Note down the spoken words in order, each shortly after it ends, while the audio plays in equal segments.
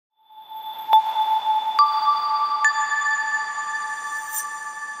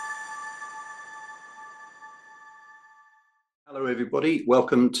everybody.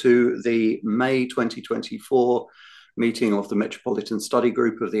 Welcome to the May 2024 meeting of the Metropolitan Study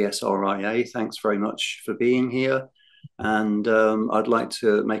Group of the SRIA. Thanks very much for being here. And I'd like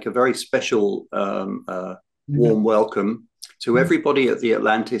to make a very special warm welcome to everybody at the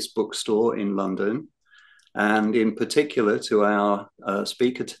Atlantis bookstore in London, and in particular to our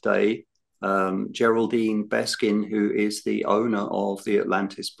speaker today, Geraldine Beskin, who is the owner of the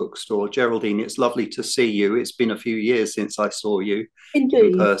Atlantis bookstore. Geraldine, it's lovely to see you. It's been a few years since I saw you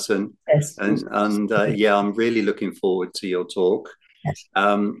in person. Yes. And yeah, I'm really looking forward to your talk. Yes.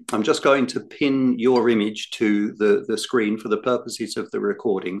 I'm just going to pin your image to the screen for the purposes of the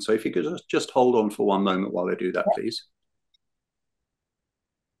recording. So if you could just hold on for one moment while I do that, please.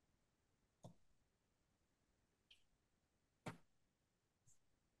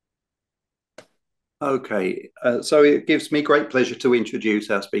 Okay, so it gives me great pleasure to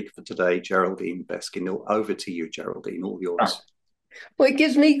introduce our speaker for today, Geraldine Beskin. Over to you, Geraldine, all yours. Well, it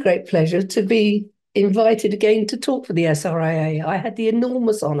gives me great pleasure to be invited again to talk for the SRIA. I had the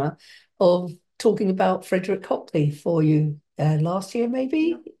enormous honour of talking about Frederick Copley for you last year,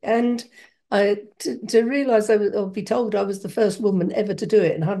 maybe, and to realise I'll be told I was the first woman ever to do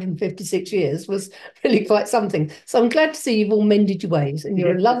it in 156 years was really quite something. So I'm glad to see you've all mended your ways, and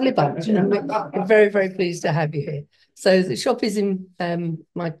you're a lovely bunch, and I'm very, very pleased to have you here. So the shop is in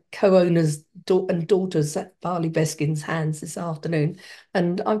my co-owner's and daughter's, Barley Beskin's, hands this afternoon,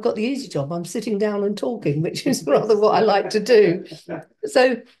 and I've got the easy job. I'm sitting down and talking, which is rather what I like to do.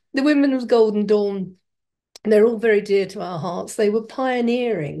 So the Women of Golden Dawn, they're all very dear to our hearts. They were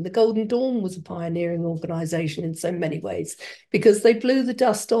pioneering. The Golden Dawn was a pioneering organisation in so many ways because they blew the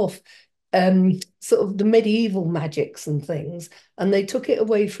dust off sort of the medieval magics and things, and they took it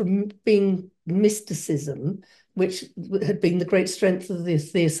away from being mysticism, which had been the great strength of the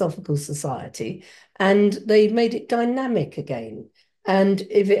Theosophical Society, and they made it dynamic again. And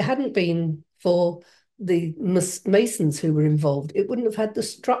if it hadn't been for the Masons who were involved, it wouldn't have had the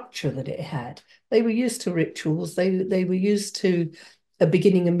structure that it had. They were used to rituals. They were used to a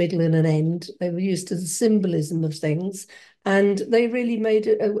beginning, a middle, and an end. They were used to the symbolism of things. And they really made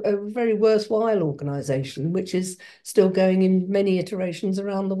it a very worthwhile organisation, which is still going in many iterations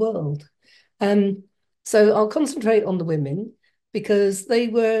around the world. So I'll concentrate on the women because they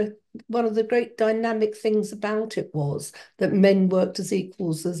were one of the great dynamic things about it was that men worked as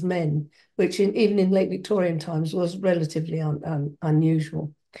equals as men, which even in late Victorian times was relatively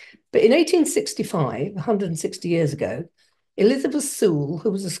unusual. But in 1865, 160 years ago, Elizabeth Sewell,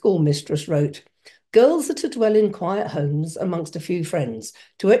 who was a schoolmistress, wrote, "Girls are to dwell in quiet homes amongst a few friends,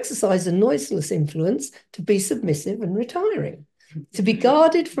 to exercise a noiseless influence, to be submissive and retiring, to be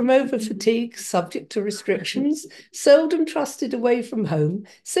guarded from over-fatigue, subject to restrictions, seldom trusted away from home,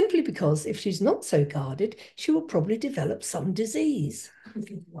 simply because if she's not so guarded, she will probably develop some disease.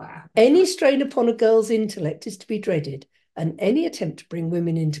 Wow. Any strain upon a girl's intellect is to be dreaded, and any attempt to bring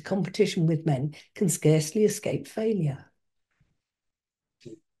women into competition with men can scarcely escape failure."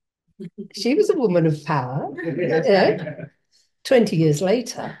 She was a woman of power. 20 years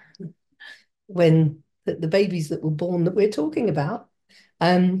later, when the babies that were born that we're talking about,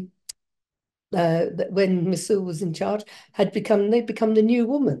 when Miss Sewell was in charge, they'd become the new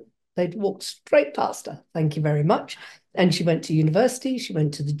woman. They'd walked straight past her. Thank you very much. And she went to university. She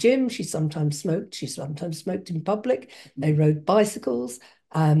went to the gym. She sometimes smoked. She sometimes smoked in public. They rode bicycles.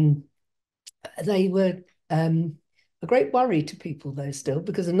 They were a great worry to people, though, still,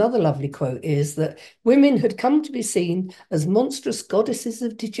 because another lovely quote is that women had come to be seen as monstrous goddesses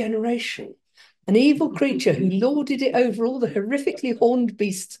of degeneration, an evil creature who lorded it over all the horrifically horned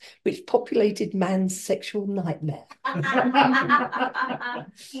beasts which populated man's sexual nightmare.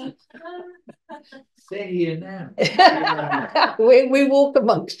 Stay here now. we walk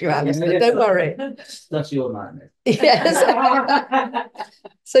amongst you, Alistair, don't worry. That's your nightmare. Yes.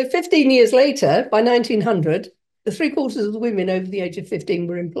 So 15 years later, by 1900, the 3/4 of the women over the age of 15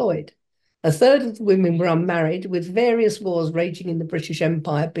 were employed. A third of the women were unmarried, with various wars raging in the British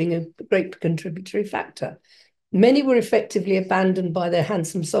Empire being a great contributory factor. Many were effectively abandoned by their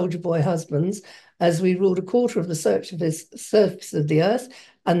handsome soldier boy husbands, as we ruled a quarter of the surface of the earth,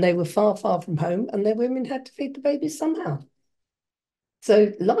 and they were far, far from home, and their women had to feed the babies somehow.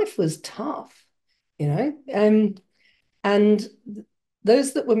 So life was tough, you know, and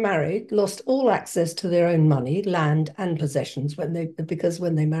those that were married lost all access to their own money, land, and possessions because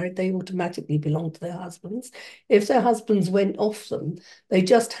when they married, they automatically belonged to their husbands. If their husbands went off them, they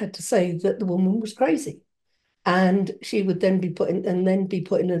just had to say that the woman was crazy, and she would then be put in a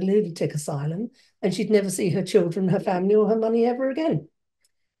lunatic asylum, and she'd never see her children, her family, or her money ever again.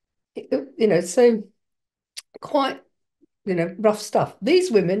 You know, so quite rough stuff.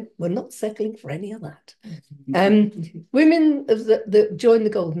 These women were not settling for any of that. Women that joined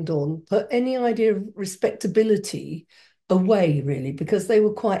the Golden Dawn put any idea of respectability away, really, because they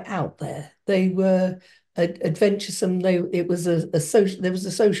were quite out there. They were adventuresome. There was a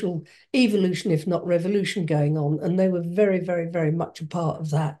social evolution, if not revolution, going on, and they were very, very, very much a part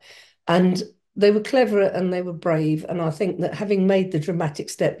of that. And they were clever and they were brave. And I think that having made the dramatic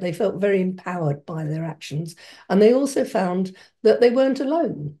step, they felt very empowered by their actions. And they also found that they weren't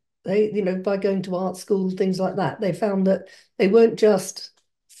alone. They, by going to art school, things like that, they found that they weren't just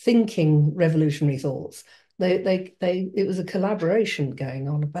thinking revolutionary thoughts. It was a collaboration going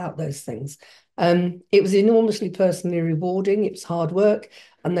on about those things. It was enormously personally rewarding. It was hard work,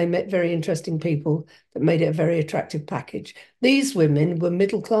 and they met very interesting people that made it a very attractive package. These women were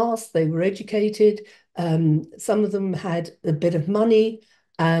middle class. They were educated. Some of them had a bit of money,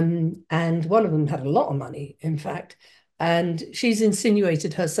 and one of them had a lot of money, in fact. And she's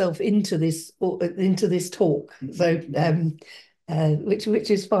insinuated herself into this talk, so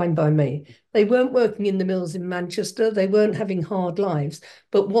which is fine by me. They weren't working in the mills in Manchester. They weren't having hard lives,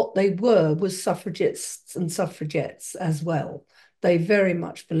 but what they were was suffragists and suffragettes as well. They very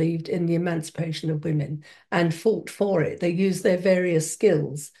much believed in the emancipation of women and fought for it. They used their various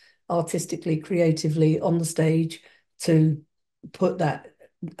skills, artistically, creatively, on the stage to put that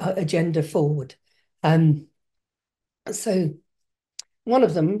agenda forward. So one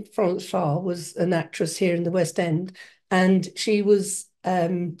of them, Florence Farr, was an actress here in the West End, and she was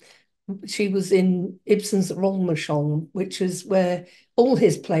in Ibsen's Rollmachon, which is where all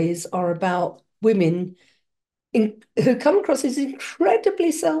his plays are about women who come across as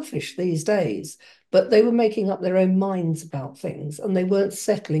incredibly selfish these days, but they were making up their own minds about things, and they weren't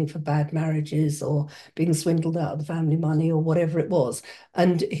settling for bad marriages or being swindled out of the family money or whatever it was.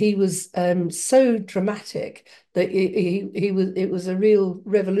 And he was so dramatic that it was a real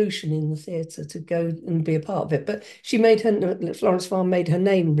revolution in the theatre to go and be a part of it. But Florence Farr made her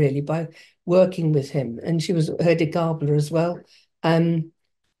name really by working with him, and she was Hedda Gabler as well. And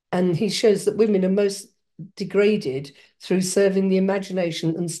he shows that women are most degraded through serving the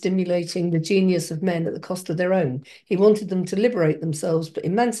imagination and stimulating the genius of men at the cost of their own. He wanted them to liberate themselves, but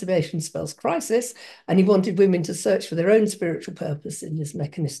emancipation spells crisis, and he wanted women to search for their own spiritual purpose in this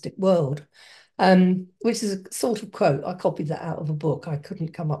mechanistic world. Which is a sort of quote. I copied that out of a book. I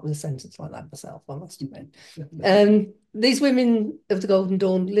couldn't come up with a sentence like that myself, I must admit. These women of the Golden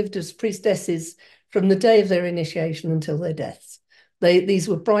Dawn lived as priestesses from the day of their initiation until their deaths. These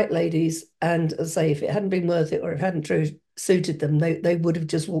were bright ladies, and as I say, if it hadn't been worth it or if it hadn't suited them, they would have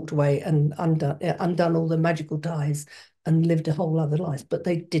just walked away and undone all the magical ties and lived a whole other life, but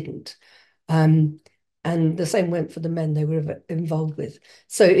they didn't. And the same went for the men they were involved with.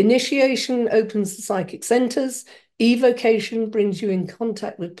 So initiation opens the psychic centers. Evocation brings you in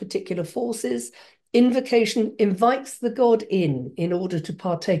contact with particular forces. Invocation invites the god in order to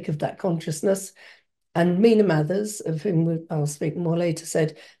partake of that consciousness. And Mina Mathers, of whom I'll speak more later,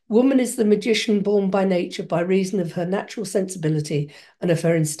 said, "Woman is the magician born by nature by reason of her natural sensibility and of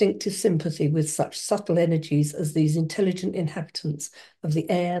her instinctive sympathy with such subtle energies as these intelligent inhabitants of the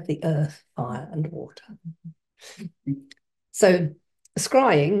air, the earth, fire, and water." So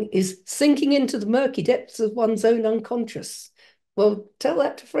scrying is sinking into the murky depths of one's own unconscious. Well, tell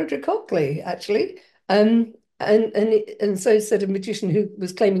that to Frederick Hockley, actually. And so said a magician who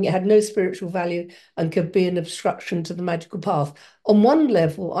was claiming it had no spiritual value and could be an obstruction to the magical path. On one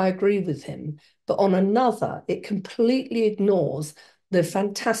level, I agree with him, but on another, it completely ignores the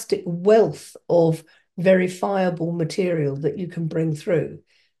fantastic wealth of verifiable material that you can bring through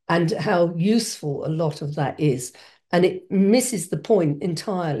and how useful a lot of that is. And it misses the point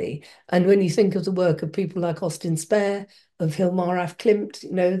entirely. And when you think of the work of people like Austin Spare, of Hilmar af Klint,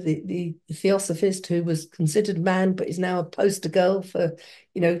 the theosophist who was considered man, but is now a poster girl for,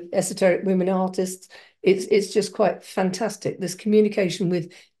 esoteric women artists, it's just quite fantastic. This communication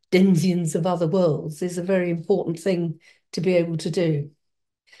with denizens of other worlds is a very important thing to be able to do.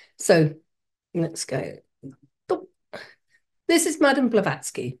 So let's go. This is Madame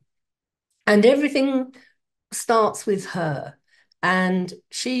Blavatsky, and everything starts with her. And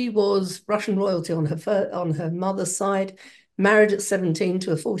she was Russian royalty on her mother's side, married at 17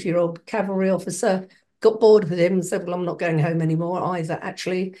 to a 40-year-old cavalry officer, got bored with him and said, "Well, I'm not going home anymore either,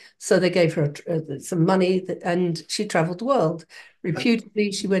 actually." So they gave her some money and she traveled the world.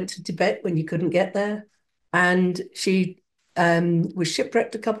 Reputedly, she went to Tibet when you couldn't get there. And she was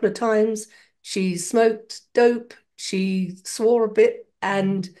shipwrecked a couple of times. She smoked dope. She swore a bit.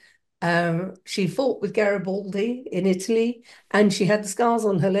 And She fought with Garibaldi in Italy, and she had the scars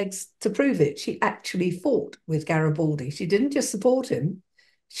on her legs to prove it. She actually fought with Garibaldi. She didn't just support him,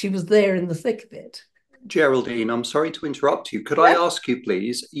 she was there in the thick of it. Geraldine, I'm sorry to interrupt you. Could I ask you,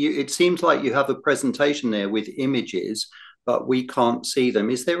 please? It seems like you have a presentation there with images, but we can't see them.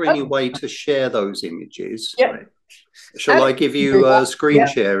 Is there any way to share those images? Yeah. Shall I give you screen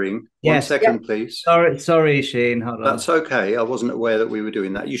sharing? Yes. 1 second, please. Sorry, Shane. Hold on. That's okay. I wasn't aware that we were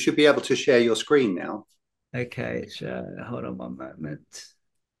doing that. You should be able to share your screen now. Okay, hold on 1 moment.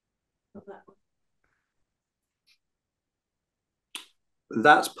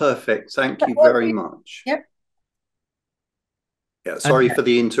 That's perfect. Thank you very much. Yep. Yeah, sorry for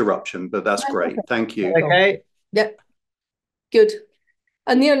the interruption, but that's great. Thank you. Okay. Yep. Good.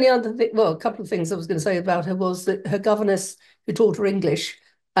 And the only other thing, well, a couple of things I was going to say about her was that her governess, who taught her English,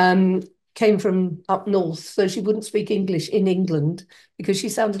 came from up north, so she wouldn't speak English in England because she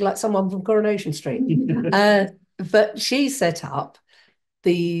sounded like someone from Coronation Street. But she set up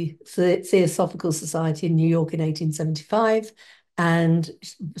the Theosophical Society in New York in 1875, and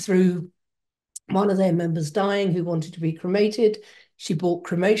through one of their members dying who wanted to be cremated, she brought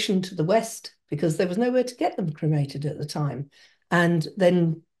cremation to the West because there was nowhere to get them cremated at the time. And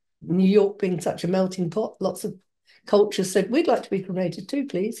then New York being such a melting pot, lots of cultures said, we'd like to be cremated too,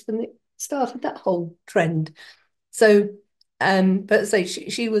 please. And it started that whole trend. So, but say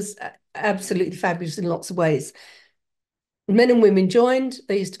she was absolutely fabulous in lots of ways. Men and women joined.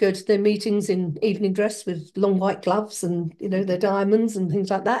 They used to go to their meetings in evening dress with long white gloves and, you know, their diamonds and things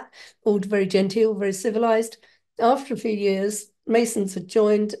like that. All very genteel, very civilized. After a few years, Masons had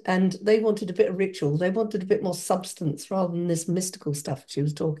joined and they wanted a bit of ritual. They wanted a bit more substance rather than this mystical stuff she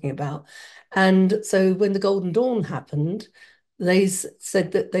was talking about. And so when the Golden Dawn happened, they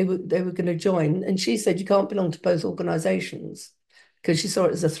said that they were going to join. And she said, you can't belong to both organizations, because she saw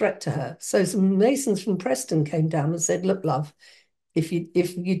it as a threat to her. So some Masons from Preston came down and said, look, love, if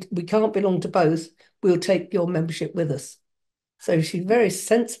we can't belong to both, we'll take your membership with us. So she very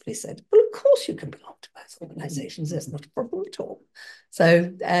sensibly said, well, of course you can belong to both organizations. There's not a problem at all.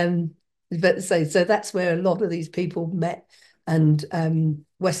 So, so that's where a lot of these people met, and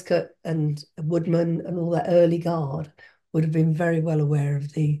Westcott and Woodman and all that early guard would have been very well aware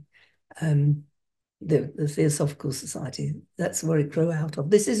of the Theosophical Society. That's where it grew out of.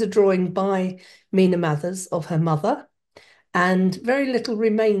 This is a drawing by Mina Mathers of her mother, and very little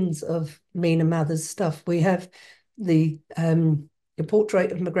remains of Mina Mathers' stuff. We have the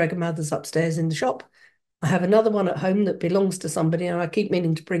portrait of MacGregor Mathers upstairs in the shop. I have another one at home that belongs to somebody, and I keep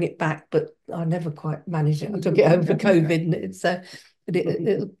meaning to bring it back, but I never quite managed it. I took it home for COVID, and it's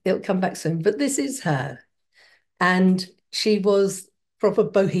it'll come back soon. But this is her, and she was proper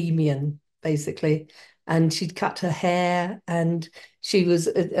bohemian, basically, and she'd cut her hair, and she was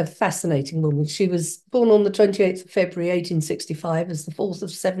a fascinating woman. She was born on the 28th of February 1865 as the fourth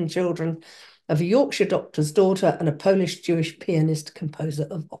of 7 children of a Yorkshire doctor's daughter and a Polish Jewish pianist, composer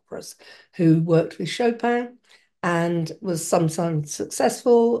of operas, who worked with Chopin and was sometimes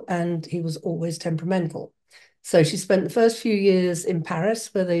successful, and he was always temperamental. So she spent the first few years in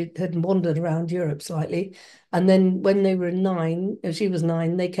Paris, where they had wandered around Europe slightly. And then when they were 9, she was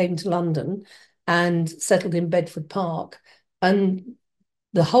 9, they came to London and settled in Bedford Park. And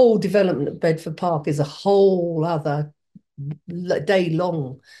the whole development of Bedford Park is a whole other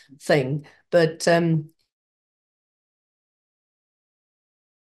day-long thing. But the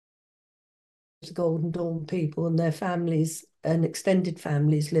Golden Dawn people and their families and extended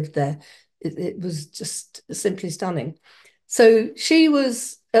families lived there. It was just simply stunning. So she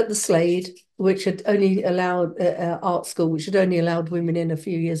was at the Slade, which had only allowed art school, which had only allowed women in a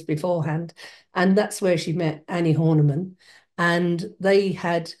few years beforehand. And that's where she met Annie Horniman. And they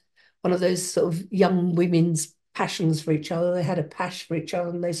had one of those sort of young women's passions for each other. They had a passion for each other,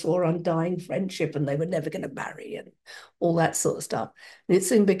 and they swore undying friendship, and they were never going to marry and all that sort of stuff. And it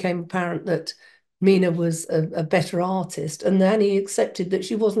soon became apparent that Mina was a better artist, and Annie accepted that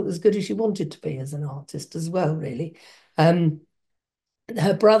she wasn't as good as she wanted to be as an artist as well, really.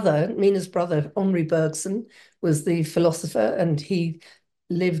 Her brother, Mina's brother, Henri Bergson, was the philosopher, and he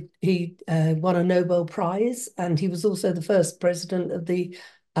won a Nobel Prize, and he was also the first president of the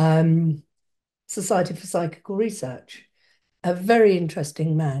Society for Psychical Research. A very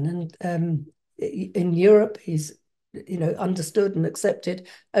interesting man, and in Europe he's understood and accepted.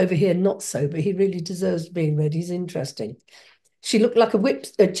 Over here, not so, but he really deserves being read. He's interesting. She looked like a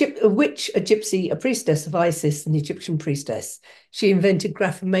witch, a gypsy, a priestess of Isis, an Egyptian priestess. She invented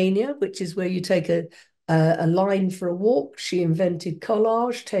graphomania, which is where you take a line for a walk. She invented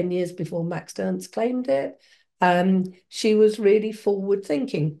collage 10 years before Max Ernst claimed it. She was really forward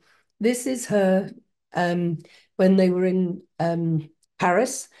thinking. This is her when they were in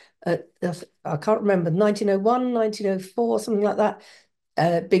Paris. I can't remember, 1901, 1904, something like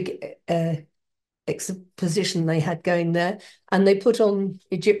that. Big exposition they had going there, and they put on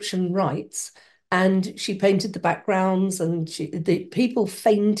Egyptian rites, and she painted the backgrounds, and the people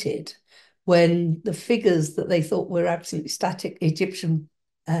fainted when the figures that they thought were absolutely static Egyptian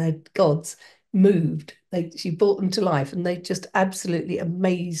gods moved. She brought them to life, and they just absolutely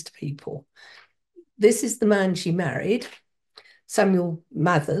amazed people. This is the man she married, Samuel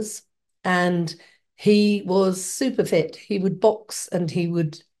Mathers, and he was super fit. He would box and he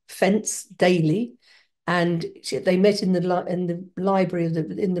would fence daily. And they met in the library,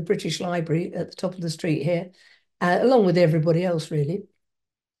 in the British Library at the top of the street here, along with everybody else, really.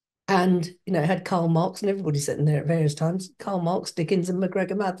 And, you know, it had Karl Marx and everybody sitting there at various times. Karl Marx, Dickens, and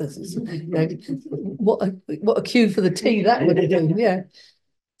MacGregor Mathers. You know, what a queue for the tea that would have been, yeah.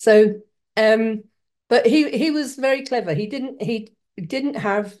 So, but he was very clever. He didn't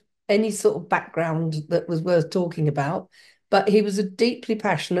have any sort of background that was worth talking about, but he was a deeply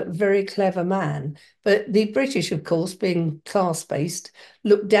passionate, very clever man. But the British, of course, being class-based,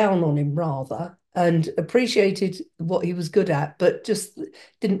 looked down on him rather, and appreciated what he was good at, but just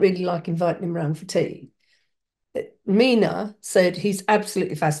didn't really like inviting him around for tea. Mina said, he's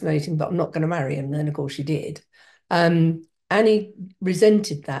absolutely fascinating, but I'm not going to marry him. And then, of course, she did. Annie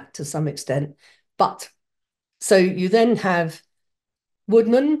resented that to some extent. But so you then have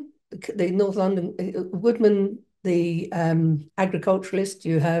Woodman, the North London, Woodman, the agriculturalist.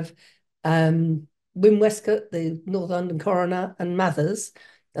 You have Wynne Westcott, the North London coroner, and Mathers.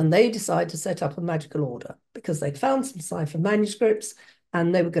 And they decide to set up a magical order because they'd found some cipher manuscripts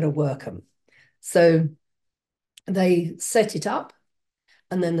and they were going to work them. So they set it up.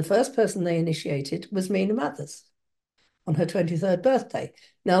 And then the first person they initiated was Mina Mathers on her 23rd birthday.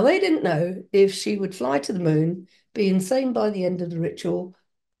 Now, they didn't know if she would fly to the moon, be insane by the end of the ritual,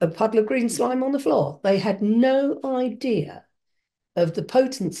 a puddle of green slime on the floor. They had no idea of the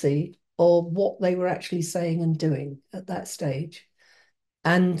potency of what they were actually saying and doing at that stage.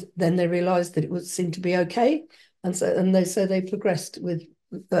 And then they realized that it would seem to be okay. And so they progressed with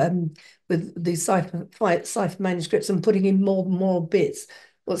the cipher manuscripts and putting in more and more bits.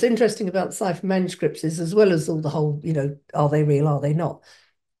 What's interesting about cipher manuscripts is, as well as all the whole, you know, are they real, are they not?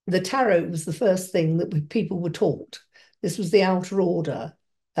 The tarot was the first thing that people were taught. This was the outer order.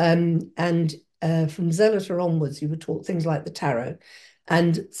 And from Zelator onwards, you were taught things like the tarot.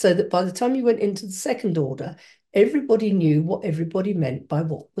 And so that by the time you went into the second order, everybody knew what everybody meant by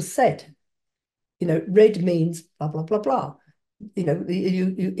what was said. You know, red means blah, blah, blah, blah. You know,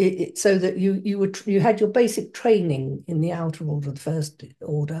 so that you had your basic training in the outer order, the first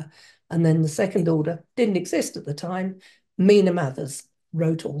order, and then the second order didn't exist at the time. Mina Mathers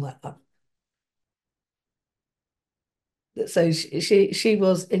wrote all that up. So she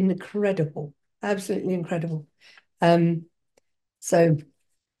was incredible, absolutely incredible. So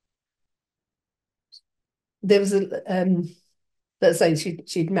there was let's say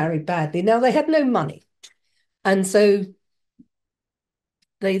she'd married badly. Now they had no money, and so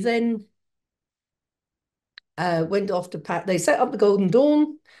they then went off to they set up the Golden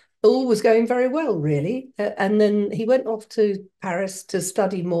Dawn. All was going very well, really. And then he went off to Paris to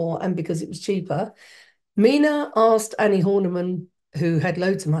study more, and because it was cheaper. Mina asked Annie Horniman, who had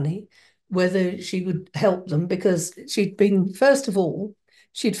loads of money, whether she would help them, because she'd been, first of all,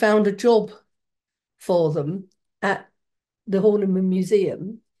 she'd found a job for them at the Horniman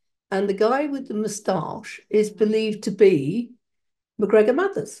Museum, and the guy with the moustache is believed to be MacGregor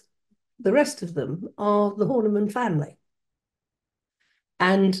Mathers. The rest of them are the Horniman family.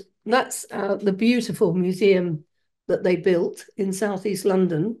 And that's the beautiful museum that they built in southeast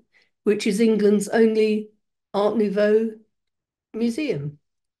London, which is England's only Art Nouveau museum.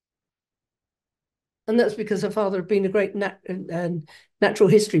 And that's because her father had been a great natural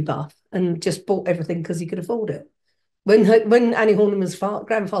history buff and just bought everything because he could afford it. When Annie Horniman's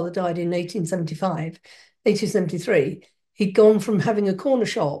grandfather died in 1873, he'd gone from having a corner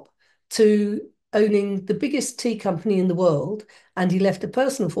shop to owning the biggest tea company in the world, and he left a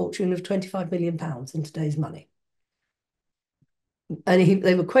personal fortune of £25 million in today's money. And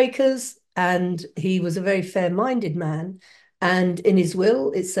they were Quakers, and he was a very fair-minded man. And in his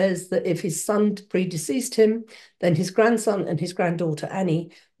will, it says that if his son predeceased him, then his grandson and his granddaughter,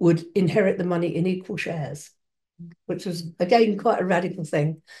 Annie, would inherit the money in equal shares, which was, again, quite a radical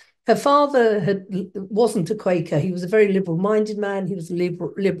thing. Her father wasn't a Quaker. He was a very liberal-minded man. He was a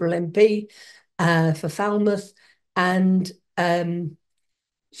liberal MP for Falmouth. And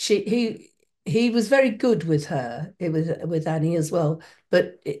he was very good with her. It was with Annie as well,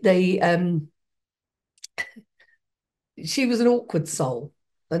 but she was an awkward soul,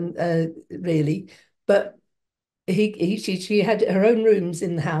 and really, but she had her own rooms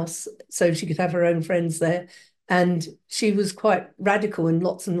in the house, so she could have her own friends there, and she was quite radical in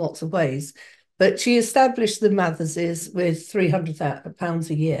lots and lots of ways. But she established the Matherses with £300,000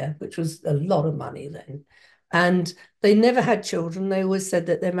 a year, which was a lot of money then. And they never had children. They always said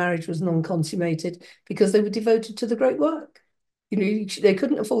that their marriage was non-consummated because they were devoted to the great work. You know, they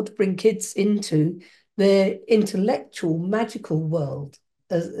couldn't afford to bring kids into their intellectual, magical world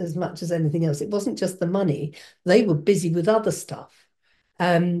as much as anything else. It wasn't just the money. They were busy with other stuff.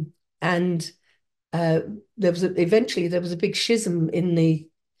 And eventually there was a big schism in the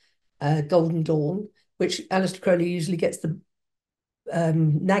Golden Dawn, which Aleister Crowley usually gets the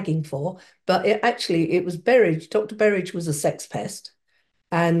nagging for, but it was Berridge. Dr. Berridge was a sex pest,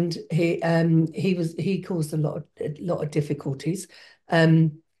 and he caused a lot of difficulties.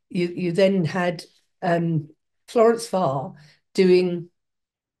 You then had Florence Farr doing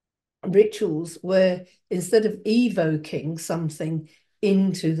rituals where instead of evoking something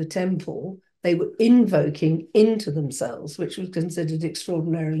into the temple, they were invoking into themselves, which was considered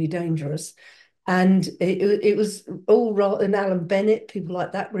extraordinarily dangerous. And it was all right, and Alan Bennett, people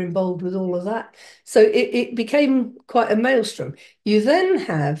like that were involved with all of that. So it became quite a maelstrom. You then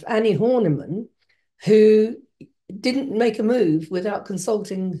have Annie Horniman, who didn't make a move without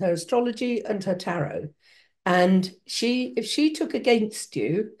consulting her astrology and her tarot. And if she took against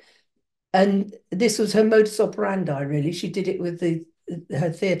you, and this was her modus operandi, really, she did it with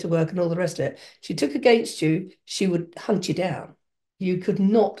her theatre work and all the rest of it. She took against you, she would hunt you down. You could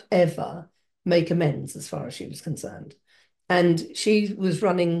not ever make amends as far as she was concerned. And she was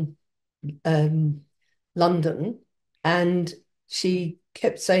running London, and she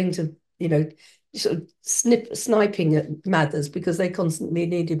kept saying to, sort of sniping at Mathers because they constantly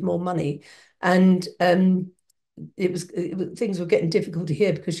needed more money. And things were getting difficult to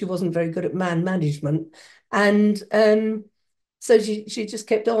hear because she wasn't very good at man management. And so she just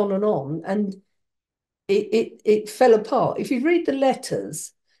kept on, and it fell apart. If you read the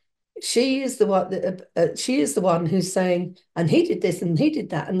letters, she is the one who's saying, and he did this and he did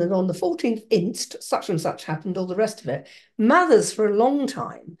that, and then on the 14th inst, such and such happened, all the rest of it. Mathers, for a long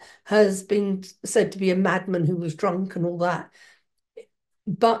time, has been said to be a madman who was drunk and all that.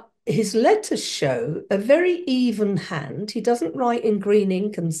 But his letters show a very even hand. He doesn't write in green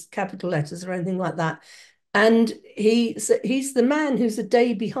ink and capital letters or anything like that. And he's the man who's a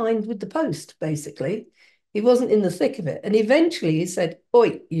day behind with the post, basically. He wasn't in the thick of it. And eventually he said,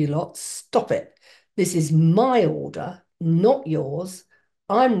 "Oi, you lot, stop it. This is my order, not yours.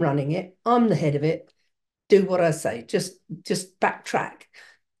 I'm running it. I'm the head of it. Do what I say. Just backtrack."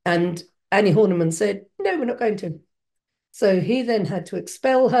 And Annie Horniman said, "No, we're not going to." So he then had to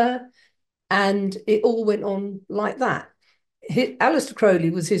expel her, and it all went on like that. Aleister Crowley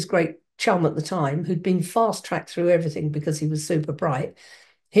was his great chum at the time, who'd been fast-tracked through everything because he was super bright.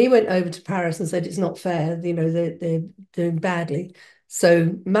 He went over to Paris and said, "It's not fair, they're doing badly."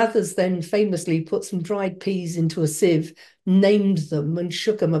 So Mathers then famously put some dried peas into a sieve, named them and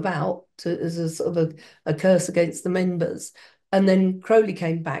shook them about as a sort of a curse against the members. And then Crowley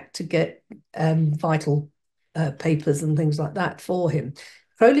came back to get vital papers and things like that for him.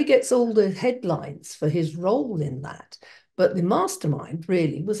 Crowley gets all the headlines for his role in that, but the mastermind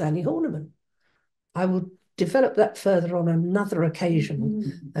really was Annie Horniman. I will develop that further on another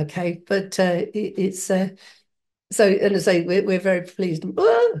occasion. Okay, but it's so, and I say we're very pleased.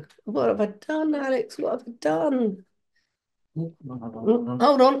 Oh, what have I done, Alex? What have I done?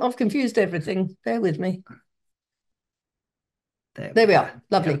 Hold on, I've confused everything. Bear with me. There we are.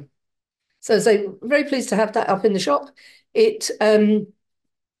 Lovely. Yeah. So very pleased to have that up in the shop. It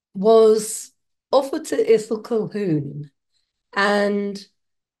was offered to Ithel Colquhoun, and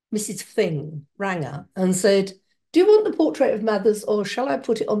Mrs. Thing rang her and said, "Do you want the portrait of Mathers, or shall I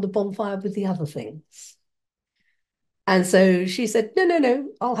put it on the bonfire with the other things?" And so she said, no,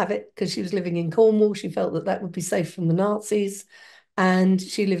 I'll have it, because she was living in Cornwall. She felt that would be safe from the Nazis, and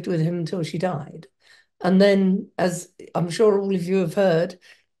she lived with him until she died. And then, as I'm sure all of you have heard,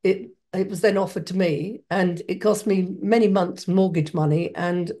 it was then offered to me, and it cost me many months' mortgage money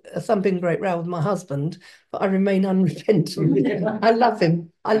and a thumping great row with my husband, but I remain unrepentant. I love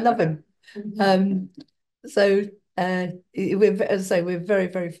him. So as I say, we're very,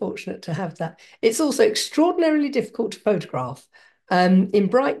 very fortunate to have that. It's also extraordinarily difficult to photograph. In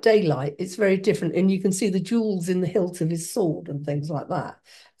bright daylight, it's very different, and you can see the jewels in the hilt of his sword and things like that.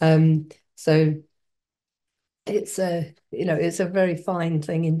 So it's a very fine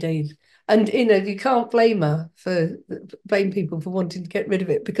thing indeed. And you can't blame people for wanting to get rid of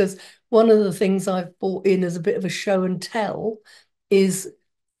it, because one of the things I've brought in as a bit of a show and tell is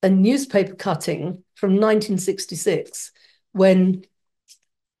a newspaper cutting from 1966, when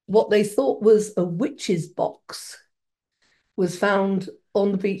what they thought was a witch's box was found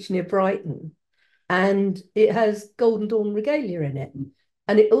on the beach near Brighton, and it has Golden Dawn regalia in it.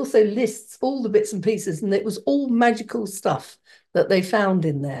 And it also lists all the bits and pieces, and it was all magical stuff that they found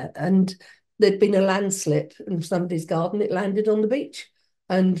in there. And there'd been a landslip in somebody's garden, it landed on the beach.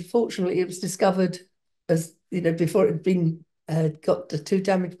 And fortunately, it was discovered before it had been got too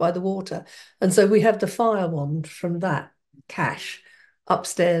damaged by the water. And so we have the fire wand from that cache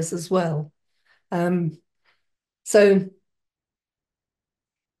upstairs as well. So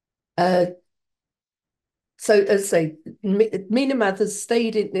as I say, Mina Mathers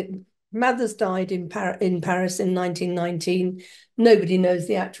Mathers died in Paris in 1919. Nobody knows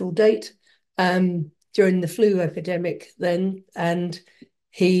the actual date, during the flu epidemic then. And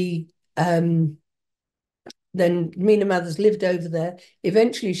then Mina Mathers lived over there.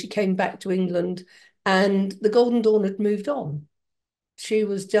 Eventually she came back to England, and the Golden Dawn had moved on. She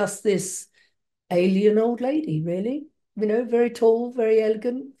was just this alien old lady, really, very tall, very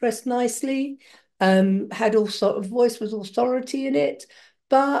elegant, dressed nicely, had all sort of voice with authority in it,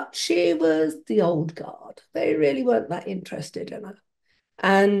 but she was the old guard. They really weren't that interested in her.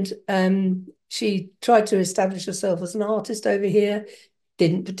 And she tried to establish herself as an artist over here,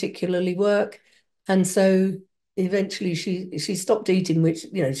 didn't particularly work. And so eventually she stopped eating, which,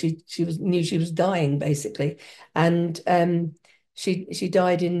 she knew she was dying, basically. And she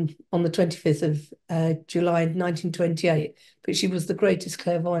died on the 25th of July 1928, but she was the greatest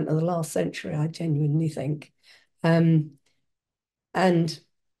clairvoyant of the last century, I genuinely think. And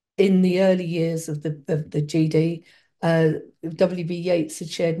in the early years of the GD, W.B. Yeats had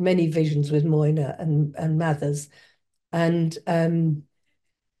shared many visions with Moyna and Mathers, and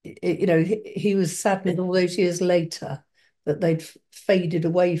he was saddened all those years later that they'd faded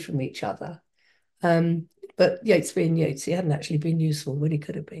away from each other. But Yeats being Yeats, he hadn't actually been useful when he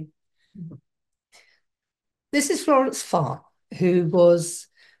could have been. This is Florence Farr, who was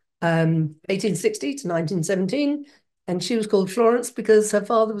 1860 to 1917, and she was called Florence because her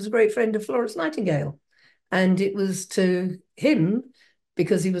father was a great friend of Florence Nightingale. And it was to him,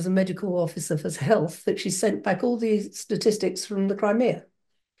 because he was a medical officer for health, that she sent back all the statistics from the Crimea.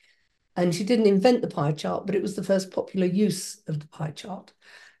 And she didn't invent the pie chart, but it was the first popular use of the pie chart.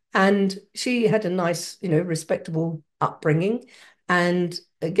 And she had a nice, respectable upbringing. And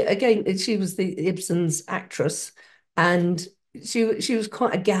again, she was the Ibsen's actress, and she was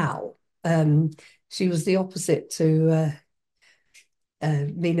quite a gal. She was the opposite to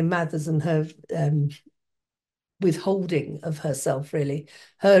Mina Mathers and her withholding of herself, really.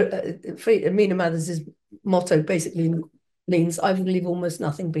 Mina Mathers' motto basically means, I will leave almost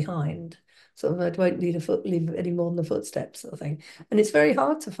nothing behind. Sort of, I won't leave any more than the footsteps, sort of thing. And it's very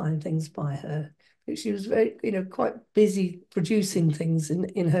hard to find things by her. She was very, quite busy producing things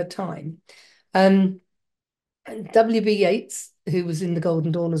in her time. W.B. Yeats, who was in the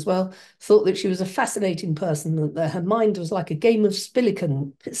Golden Dawn as well, thought that she was a fascinating person, that her mind was like a game of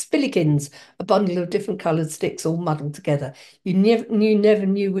spillikins, a bundle of different coloured sticks all muddled together. You never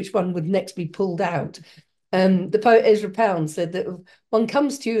knew which one would next be pulled out. The poet Ezra Pound said that one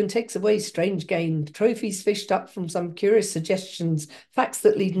comes to you and takes away strange game, trophies fished up from some curious suggestions, facts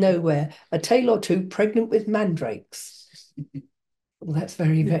that lead nowhere, a tale or two pregnant with mandrakes. Well, that's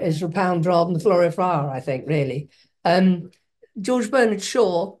very Ezra Pound rather than Flora Farr, I think, really. George Bernard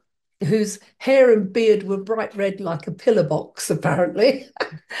Shaw, whose hair and beard were bright red like a pillar box, apparently.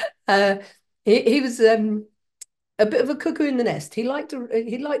 He was a bit of a cuckoo in the nest. He liked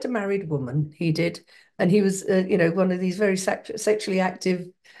a married woman, he did. And he was, one of these very sexually active,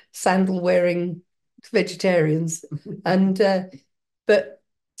 sandal-wearing vegetarians. And but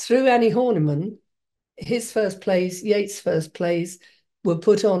through Annie Horniman, his first plays, Yeats' first plays, were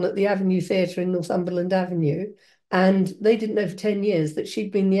put on at the Avenue Theatre in Northumberland Avenue. And they didn't know for 10 years that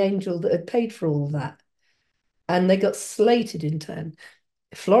she'd been the angel that had paid for all of that. And they got slated in turn.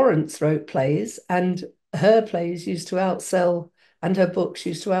 Florence wrote plays, and her plays used to outsell, and her books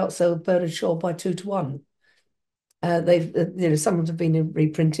used to outsell Bernard Shaw by 2 to 1. They've, some of them have been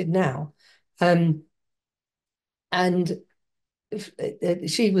reprinted now. And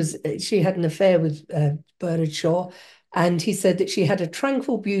she had an affair with Bernard Shaw, and he said that she had a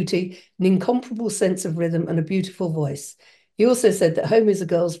tranquil beauty, an incomparable sense of rhythm, and a beautiful voice. He also said that home is a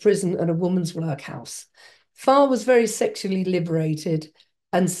girl's prison and a woman's workhouse. Farr was very sexually liberated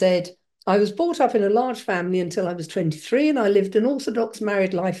and said, I was brought up in a large family until I was 23, and I lived an orthodox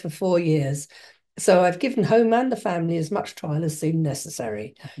married life for 4 years. So I've given home and the family as much trial as seemed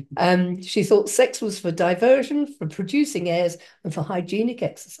necessary. She thought sex was for diversion, for producing heirs, and for hygienic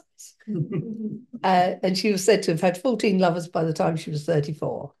exercise. And she was said to have had 14 lovers by the time she was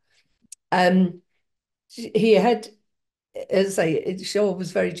 34. He had, as I say, Shaw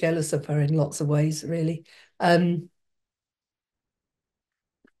was very jealous of her in lots of ways, really.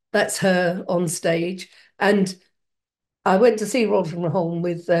 That's her on stage. And I went to see Rotherham Home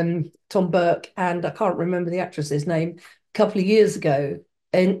with Tom Burke, and I can't remember the actress's name, a couple of years ago.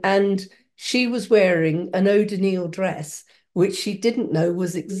 And she was wearing an eau de Nil dress, which she didn't know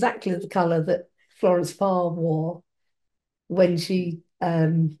was exactly the colour that Florence Farr wore when she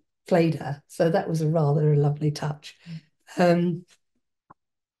played her. So that was a rather lovely touch. And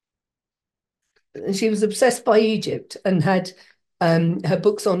she was obsessed by Egypt and had her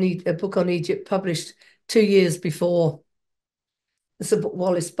book on Egypt published 2 years before Sir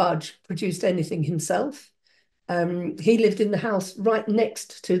Wallace Budge produced anything himself. He lived in the house right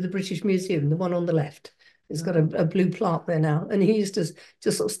next to the British Museum, the one on the left. It's got a blue plaque there now. And he used to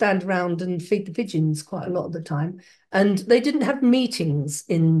just sort of stand around and feed the pigeons quite a lot of the time. And they didn't have meetings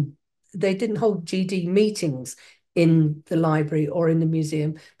they didn't hold GD meetings in the library or in the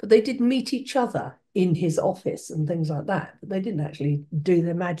museum, but they did meet each other in his office and things like that. But they didn't actually do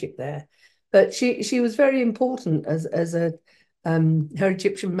their magic there. But she was very important as a her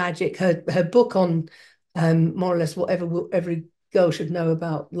Egyptian magic, her book on more or less whatever every girl should know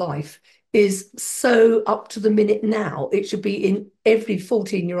about life is so up to the minute now. It should be in every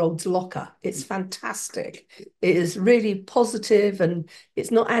 14-year-old's locker. It's fantastic. It is really positive, and it's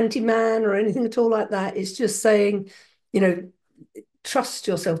not anti-man or anything at all like that. It's just saying, trust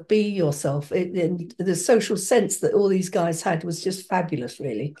yourself, be yourself. And the social sense that all these guys had was just fabulous,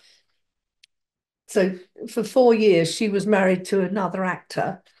 really. So for 4 years, she was married to another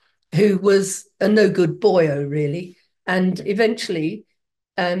actor who was a no-good boyo, really. And eventually,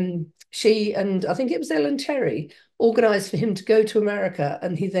 she and I think it was Ellen Terry organised for him to go to America,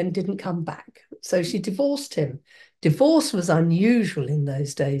 and he then didn't come back. So she divorced him. Divorce was unusual in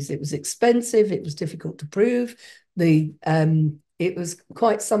those days. It was expensive. It was difficult to prove. It was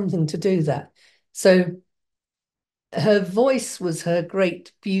quite something to do that. So her voice was her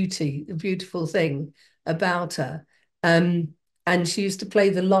great beauty, the beautiful thing about her. And she used to play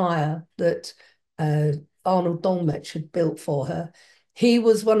the lyre that Arnold Dolmetsch had built for her. He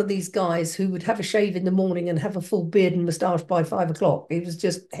was one of these guys who would have a shave in the morning and have a full beard and moustache by 5 o'clock. He was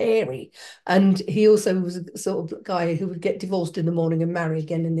just hairy. And he also was a sort of guy who would get divorced in the morning and marry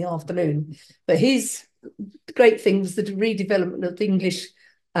again in the afternoon. But his great thing was the redevelopment of English,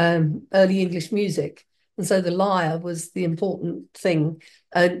 early English music. And so the lyre was the important thing.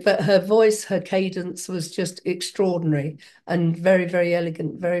 But her voice, her cadence was just extraordinary and very, very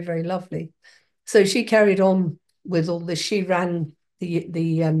elegant, very, very lovely. So she carried on with all this. She ran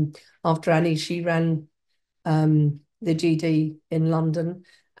after Annie, she ran the GD in London.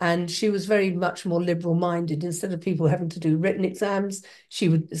 And she was very much more liberal minded. Instead of people having to do written exams, she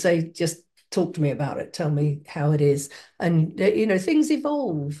would say, just talk to me about it, tell me how it is. And things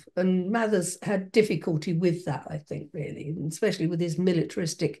evolve, and Mathers had difficulty with that, I think, really, and especially with his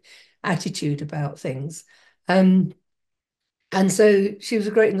militaristic attitude about things. And so she was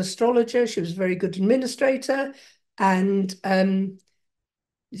a great astrologer. She was a very good administrator, and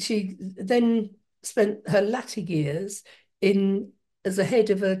she then spent her latter years as a head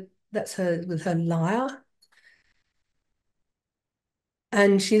of that's her with her lyre.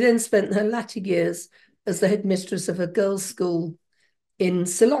 And she then spent her latter years as the headmistress of a girls' school in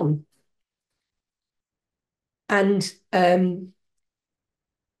Ceylon. And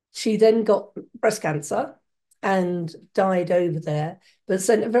she then got breast cancer and died over there, but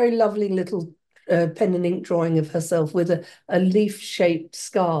sent a very lovely little pen and ink drawing of herself with a leaf-shaped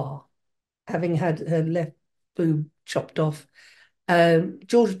scar, having had her left boob chopped off.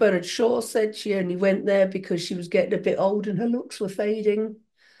 George Bernard Shaw said she only went there because she was getting a bit old and her looks were fading.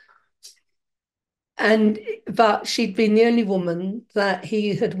 But she'd been the only woman that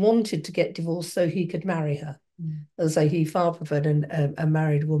he had wanted to get divorced so he could marry her. As I say, he far preferred a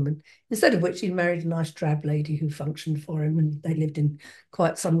married woman, instead of which he married a nice drab lady who functioned for him, and they lived in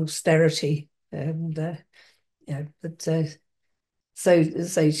quite some austerity. So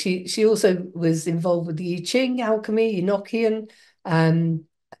she also was involved with the I Ching, alchemy, Enochian,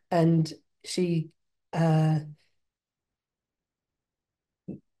 and she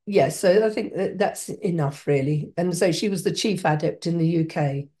so I think that's enough, really. And so she was the chief adept in the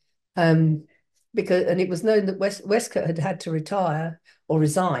UK, and it was known that Westcott had to retire or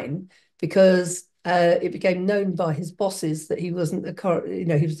resign because it became known by his bosses that he wasn't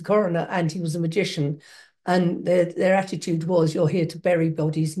he was the coroner and he was a magician. And their attitude was, you're here to bury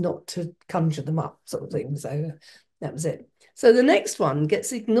bodies, not to conjure them up, sort of thing. So that was it. So the next one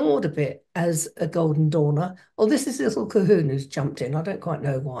gets ignored a bit as a Golden Dawner. Oh, this is Little Cahoon who's jumped in. I don't quite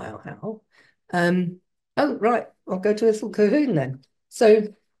know why or how. Oh, right. I'll go to Little Cahoon then.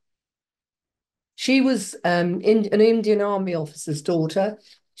 So she was an Indian Army officer's daughter.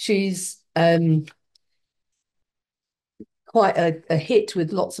 She's quite a hit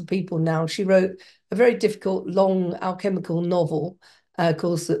with lots of people now. She wrote a very difficult, long alchemical novel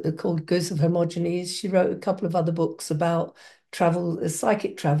called Ghosts of Hermogenes. She wrote a couple of other books about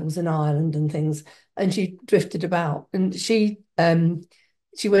psychic travels in Ireland and things. And she drifted about. And she went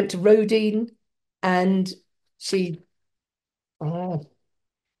to Rodin, and she was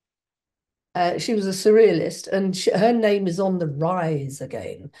a surrealist, and her name is on the rise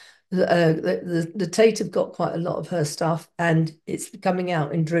again. The Tate have got quite a lot of her stuff, and it's coming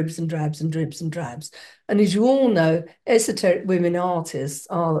out in dribs and drabs and dribs and drabs. And as you all know, esoteric women artists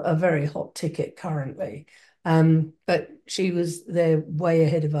are a very hot ticket currently. But she was there way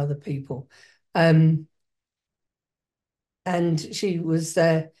ahead of other people. And she was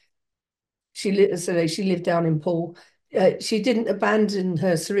she lived down in Paul. She didn't abandon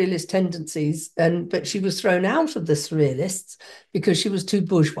her surrealist tendencies, but she was thrown out of the surrealists because she was too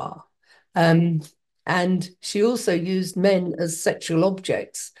bourgeois. And she also used men as sexual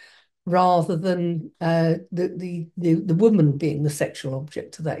objects rather than the woman being the sexual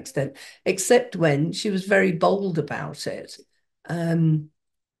object to that extent, except when she was very bold about it.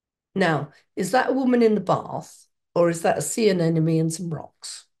 Now, is that a woman in the bath, or is that a sea anemone and some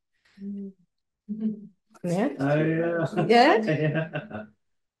rocks? Yeah. Oh, yeah. Yeah.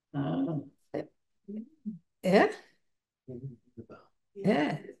 Yeah.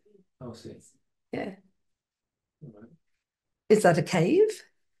 Yeah. Yeah. Is that a cave?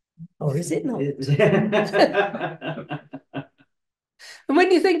 Or is it not? And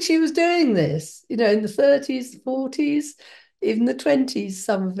when you think she was doing this, in the 30s, 40s, even the 20s,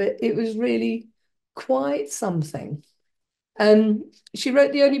 some of it was really quite something. She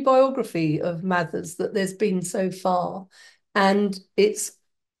wrote the only biography of Mathers that there's been so far. And it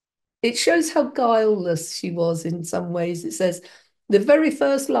shows how guileless she was in some ways. It says, the very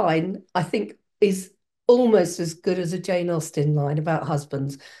first line, I think, is almost as good as a Jane Austen line about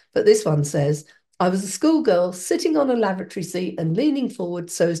husbands. But this one says, I was a schoolgirl sitting on a lavatory seat and leaning forward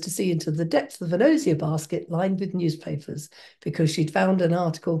so as to see into the depth of an osier basket lined with newspapers, because she'd found an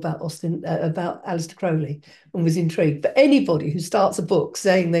article about about Aleister Crowley and was intrigued. But anybody who starts a book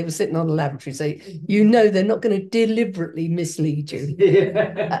saying they were sitting on a lavatory seat, they're not going to deliberetely mislead you.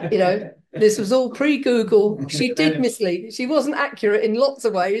 This was all pre-Google. She did mislead. She wasn't accurate in lots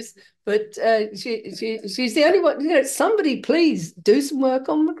of ways, but she's the only one. Somebody please do some work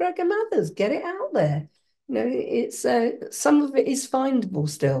on MacGregor Mathers. Get it out there. It's some of it is findable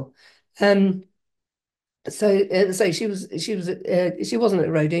still. So she wasn't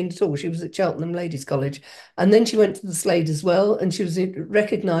at Rodin at all. She was at Cheltenham Ladies College, and then she went to the Slade as well, and she was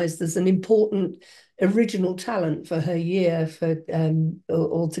recognised as an important original talent for her year. For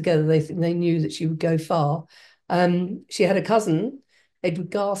altogether, they knew that she would go far. She had a cousin, Edward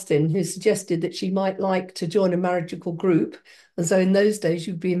Garstin, who suggested that she might like to join a marriageable group, and so in those days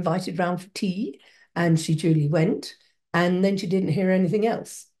you'd be invited round for tea, and she duly went, and then she didn't hear anything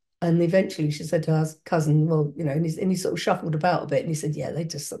else. And eventually she said to her cousin, well, and he sort of shuffled about a bit, and he said, yeah, they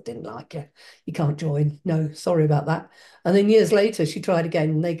just didn't like you. You can't join. No, sorry about that. And then years later, she tried again,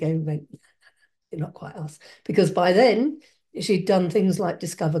 and they went, you're not quite us. Because by then, she'd done things like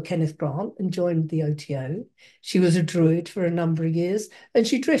discover Kenneth Grant and joined the OTO. She was a druid for a number of years, and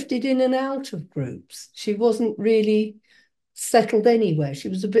she drifted in and out of groups. She wasn't really settled anywhere. She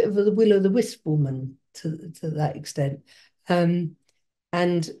was a bit of a will-o'-the-wisp woman to that extent. And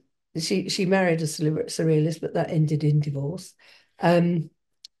she married a surrealist, but that ended in divorce. And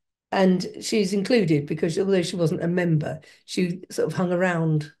she's included because although she wasn't a member, she sort of hung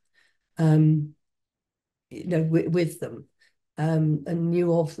around, with them, and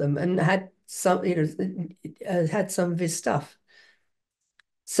knew of them, and had some, had some of his stuff.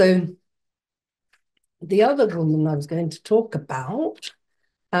 So the other woman I was going to talk about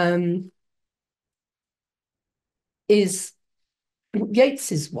is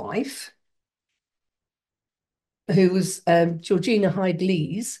Yeats's wife, who was Georgina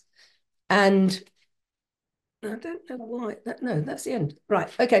Hyde-Lees, and I don't know why. No, that's the end. Right,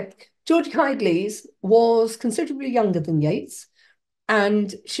 okay. George Hyde-Lees was considerably younger than Yeats,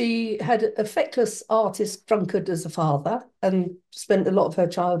 And she had a feckless artist drunkard as a father and spent a lot of her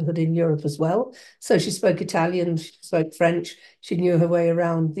childhood in Europe as well. So she spoke Italian, she spoke French, she knew her way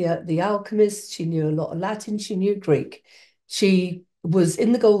around the alchemists, she knew a lot of Latin, she knew Greek. She was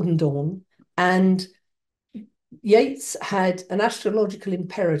in the Golden Dawn, and Yeats had an astrological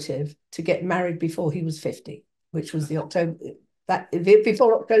imperative to get married before he was 50, which was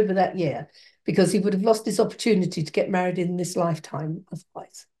before October that year, because he would have lost his opportunity to get married in this lifetime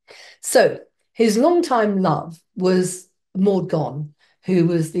otherwise. So his longtime love was Maud Gonne, who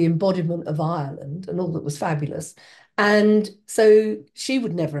was the embodiment of Ireland and all that was fabulous. And so she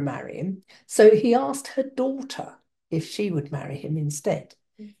would never marry him. So he asked her daughter if she would marry him instead,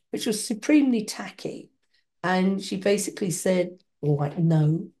 which was supremely tacky. And she basically said, like,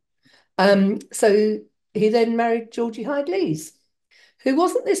 no. So he then married Georgie Hyde-Lees, who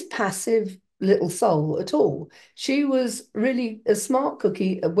wasn't this passive little soul at all. She was really a smart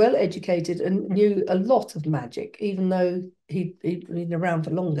cookie, well educated, and knew a lot of magic, even though he'd been around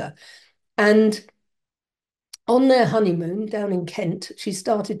for longer. And on their honeymoon down in Kent, she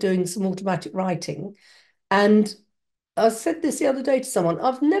started doing some automatic writing. And I said this the other day to someone,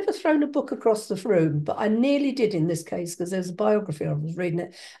 I've never thrown a book across the room, but I nearly did in this case, because there's a biography, I was reading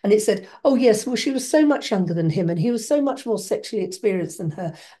it, and it said, oh yes, well, she was so much younger than him and he was so much more sexually experienced than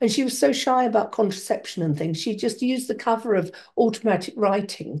her, and she was so shy about contraception and things. She just used the cover of automatic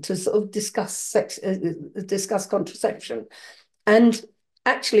writing to sort of discuss contraception. And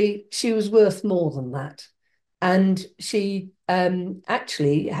actually, she was worth more than that. And she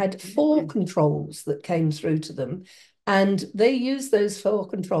actually had 4 controls that came through to them. And they used those 4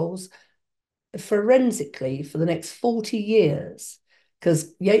 controls forensically for the next 40 years,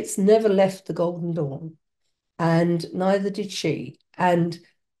 because Yeats never left the Golden Dawn, and neither did she. And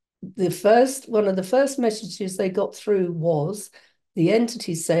one of the first messages they got through was the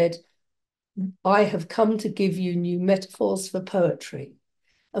entity said, I have come to give you new metaphors for poetry.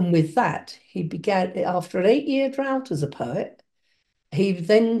 And with that, he began, after an 8-year drought as a poet, he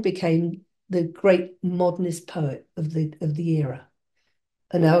then became the great modernist poet of the era.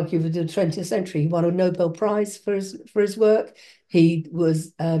 And arguably the 20th century. He won a Nobel Prize for his work. He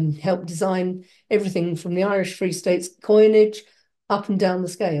was helped design everything from the Irish Free State's coinage up and down the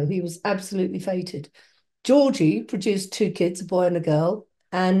scale. He was absolutely fated. Georgie produced 2 kids, a boy and a girl,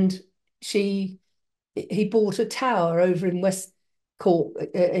 and he bought a tower over in West Cork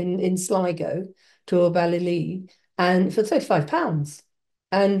in Sligo to Ballylea, and for £35.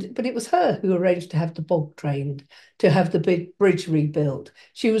 But it was her who arranged to have the bog drained, to have the big bridge rebuilt.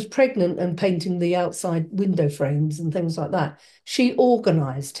 She was pregnant and painting the outside window frames and things like that. She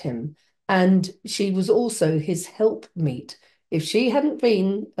organised him, and she was also his helpmeet. If she hadn't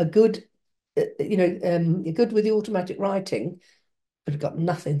been a good, good with the automatic writing, would have got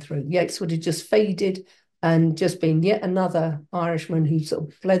nothing through. Yeats would have just faded and just been yet another Irishman who sort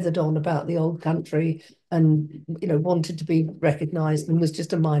of feathered on about the old country and, wanted to be recognised and was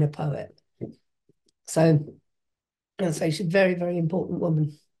just a minor poet. So I'd say she's a very, very important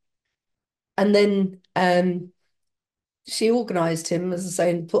woman. And then she organised him, as I say,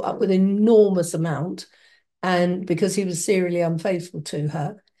 and put up with an enormous amount, and because he was serially unfaithful to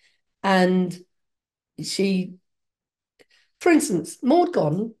her. And she, for instance, Maud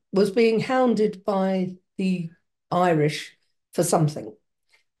Gonne was being hounded by the Irish for something.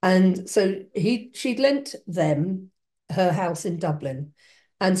 And so she'd lent them her house in Dublin.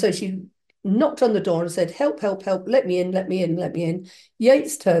 And so she knocked on the door and said, help, help, help, let me in, let me in, let me in.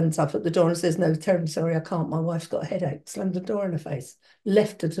 Yeats turns up at the door and says, no, terribly sorry, I can't, my wife's got a headache. Slammed the door in her face,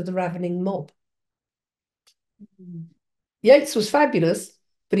 left her to the ravening mob. Yeats was fabulous,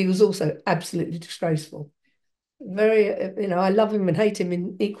 but he was also absolutely disgraceful. Very, I love him and hate him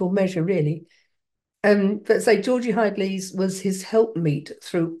in equal measure, really. But say Georgie Hyde-Lees was his helpmeet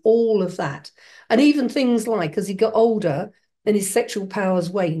through all of that. And even things like, as he got older and his sexual powers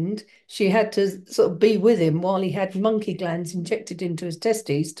waned, she had to sort of be with him while he had monkey glands injected into his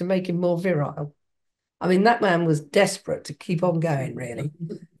testes to make him more virile. I mean, that man was desperate to keep on going, really.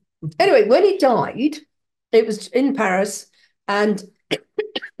 Anyway, when he died, it was in Paris, and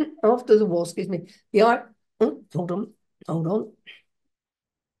after the war, excuse me, hold on.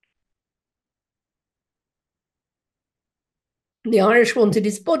 The Irish wanted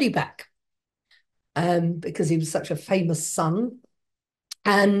his body back because he was such a famous son,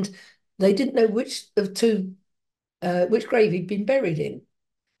 and they didn't know which grave he'd been buried in.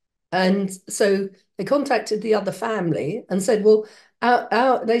 And so they contacted the other family and said, well,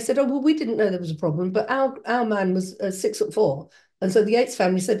 they said, oh, well, we didn't know there was a problem, but our man was 6'4". And so the Yeats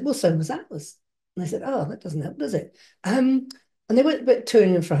family said, well, so was ours. And they said, oh, that doesn't help, does it? And And they went a bit to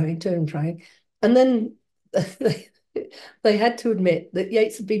and froing. And then they had to admit that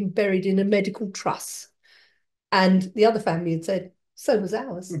Yeats had been buried in a medical truss. And the other family had said, so was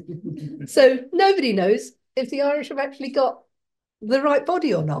ours. So nobody knows if the Irish have actually got the right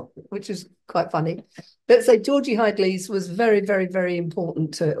body or not, which is quite funny. But so Georgie Hyde-Lees was very, very, very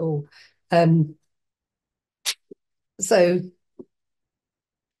important to it all.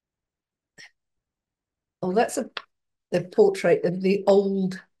 That's a portrait of the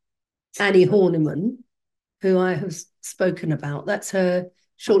old Annie Horniman, who I have spoken about. That's her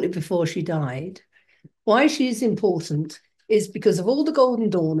shortly before she died. Why she's important is because of all the Golden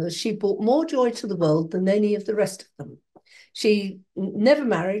Dawners, she brought more joy to the world than any of the rest of them. She never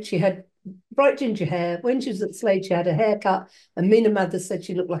married. She had bright ginger hair. When she was at Slade, she had a haircut, and Mina Mathers said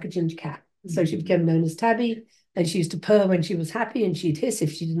she looked like a ginger cat. So she became known as Tabby, and she used to purr when she was happy, and she'd hiss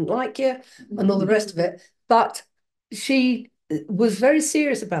if she didn't like you, and all the rest of it. But she was very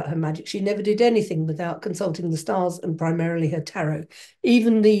serious about her magic. She never did anything without consulting the stars and primarily her tarot.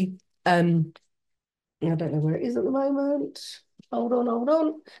 Even the I don't know where it is at the moment. Hold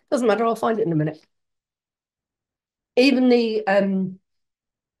on. Doesn't matter, I'll find it in a minute. Even the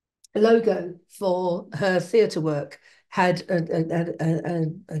logo for her theatre work had a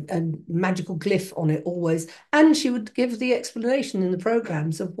magical glyph on it always, and she would give the explanation in the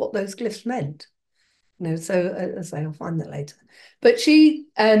programs of what those glyphs meant. So as I say, I'll find that later. But she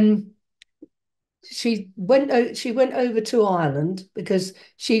went over to Ireland because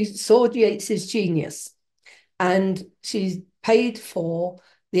she saw Yeats's genius, and she paid for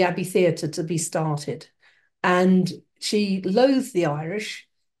the Abbey Theatre to be started. And she loathed the Irish,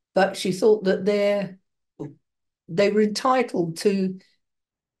 but she thought that they were entitled to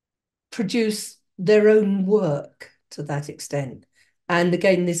produce their own work to that extent. And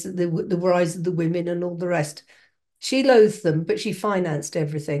again, the rise of the women and all the rest. She loathed them, but she financed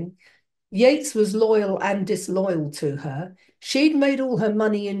everything. Yeats was loyal and disloyal to her. She'd made all her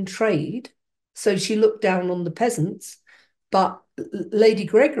money in trade, so she looked down on the peasants. But Lady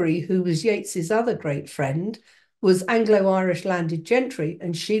Gregory, who was Yeats's other great friend, was Anglo-Irish landed gentry,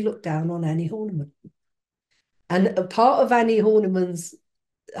 and she looked down on Annie Horniman. And a part of Annie Horniman's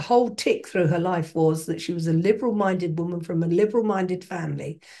whole tick through her life was that she was a liberal-minded woman from a liberal-minded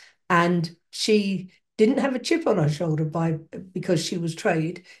family, and she didn't have a chip on her shoulder because she was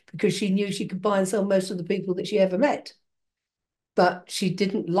trade, because she knew she could buy and sell most of the people that she ever met. But she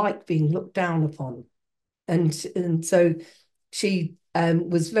didn't like being looked down upon. And so she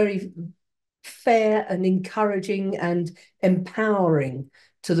was very fair and encouraging and empowering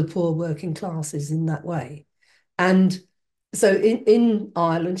to the poor working classes in that way. And so in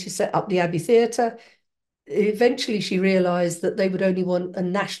Ireland, she set up the Abbey Theatre. Eventually, she realised that they would only want a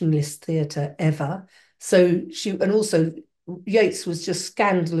nationalist theatre ever. So and also Yeats was just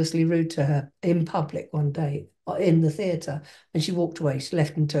scandalously rude to her in public one day in the theatre, and she walked away. She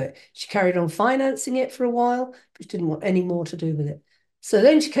left him to it. She carried on financing it for a while, but she didn't want any more to do with it. So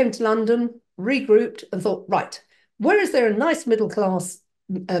then she came to London, regrouped, and thought, right, where is there a nice middle class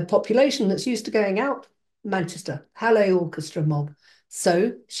population that's used to going out? Manchester, Halle Orchestra mob.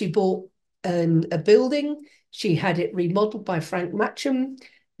 So she bought a building. She had it remodeled by Frank Matcham,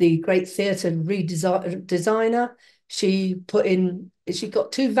 the great theatre designer. She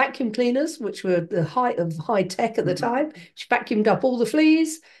got 2 vacuum cleaners, which were the height of high tech at the time. She vacuumed up all the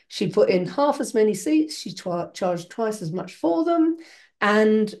fleas. She put in half as many seats. She charged twice as much for them.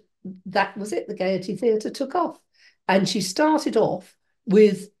 And that was it. The Gaiety Theatre took off. And she started off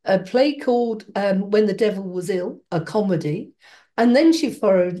with a play called When the Devil Was Ill, a comedy. And then she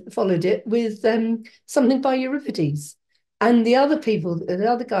followed it with something by Euripides. And the other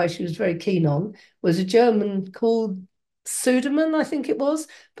guy she was very keen on was a German called Sudermann, I think it was.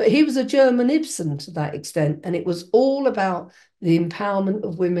 But he was a German Ibsen to that extent. And it was all about the empowerment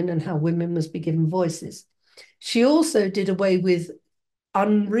of women and how women must be given voices. She also did away with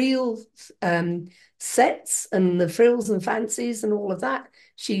unreal sets and the frills and fancies and all of that.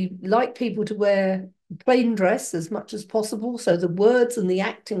 She liked people to wear plain dress as much as possible, so the words and the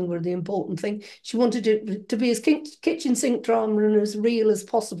acting were the important thing. She wanted it to be as kitchen sink drama and as real as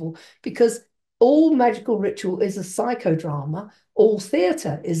possible, because all magical ritual is a psychodrama, all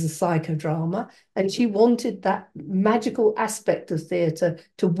theatre is a psychodrama, and she wanted that magical aspect of theatre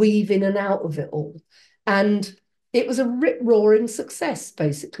to weave in and out of it all. And it was a rip-roaring success,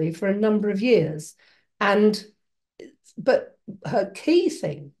 basically, for a number of years. But her key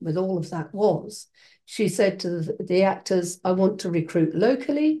thing with all of that was, she said to the actors, I want to recruit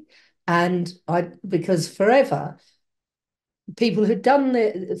locally, because forever, people who'd done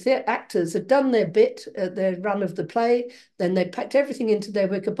their actors had done their bit at their run of the play. Then they packed everything into their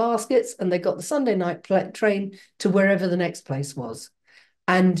wicker baskets and they got the Sunday night train to wherever the next place was.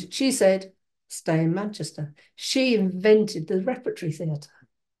 And she said, stay in Manchester. She invented the repertory theatre.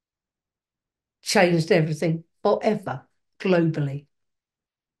 Changed everything forever, globally.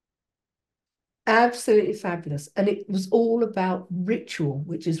 Absolutely fabulous. And it was all about ritual,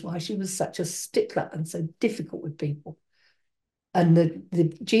 which is why she was such a stickler and so difficult with people. And the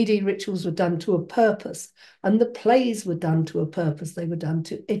GD rituals were done to a purpose, and the plays were done to a purpose. They were done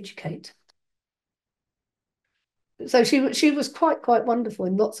to educate. So she was quite wonderful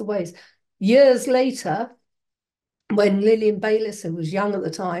in lots of ways. Years later, when Lillian Bayliss, who was young at the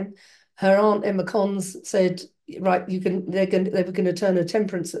time, her aunt Emma Cons said, right, they were going to turn a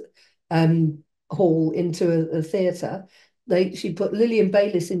temperance hall into a theatre. She put Lillian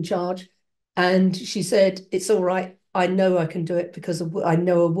Bayliss in charge, and she said, it's all right, I know I can do it because I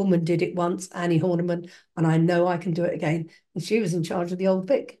know a woman did it once, Annie Horniman, and I know I can do it again. And she was in charge of the Old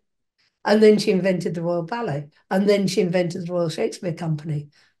Vic. And then she invented the Royal Ballet, and then she invented the Royal Shakespeare Company,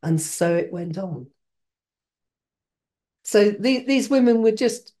 and so it went on. So these women were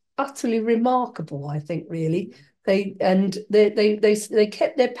just utterly remarkable, I think, really. They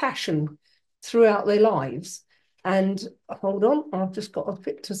kept their passion throughout their lives. And hold on, I've just got a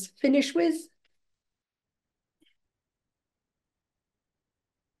bit to finish with.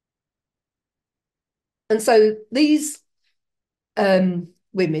 And so these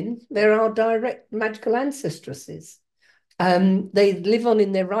women, there are direct magical ancestresses. They live on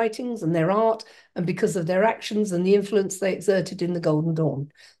in their writings and their art, and because of their actions and the influence they exerted in the Golden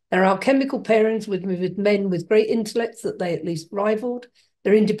Dawn. There are chemical pairings with men with great intellects that they at least rivaled.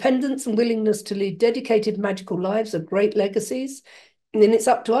 Their independence and willingness to lead dedicated magical lives are great legacies. And then it's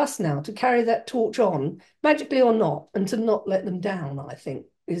up to us now to carry that torch on, magically or not, and to not let them down, I think,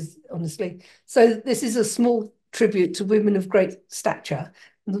 is honestly. So this is a small tribute to women of great stature,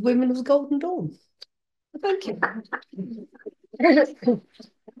 the women of the Golden Dawn. Thank you.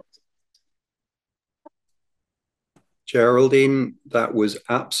 Geraldine, that was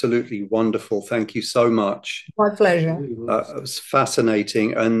absolutely wonderful. Thank you so much. My pleasure. It was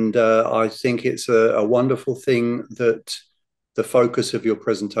fascinating. And I think it's a wonderful thing that the focus of your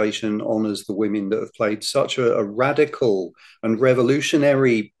presentation honors the women that have played such a radical and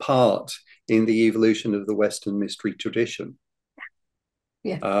revolutionary part in the evolution of the Western mystery tradition.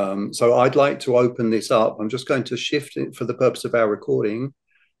 Yeah. So I'd like to open this up. I'm just going to shift it for the purpose of our recording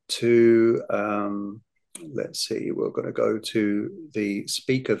to, let's see, we're going to go to the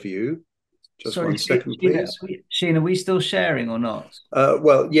speaker view. Just Sorry, 1 second, please. Sheen, are we still sharing or not?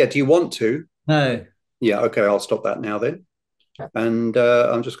 Well, yeah, do you want to? No. Yeah, okay, I'll stop that now then. And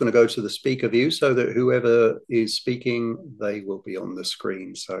I'm just going to go to the speaker view so that whoever is speaking, they will be on the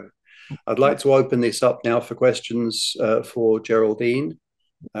screen. So I'd like to open this up now for questions for Geraldine.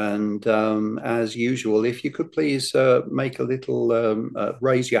 And as usual, if you could please make a little,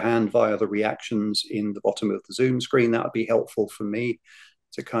 raise your hand via the reactions in the bottom of the Zoom screen, that would be helpful for me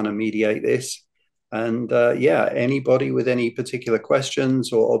to kind of mediate this. And yeah, anybody with any particular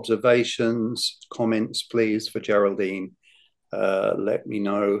questions or observations, comments, please, for Geraldine, let me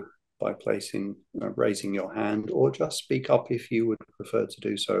know by raising your hand, or just speak up if you would prefer to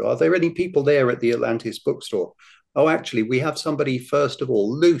do so. Are there any people there at the Atlantis bookstore? Oh, actually, we have somebody first of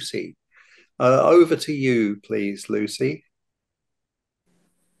all, Lucy. Over to you, please, Lucy.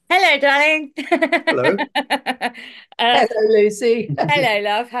 Hello, darling. Hello. Hello, Lucy. Hello,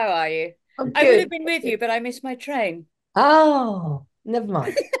 love. How are you? I'm I would good. have been with you, but I missed my train. Oh, never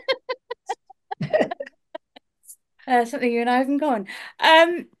mind. Something you and I haven't gone.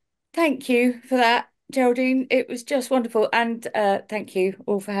 Thank you for that, Geraldine. It was just wonderful, and thank you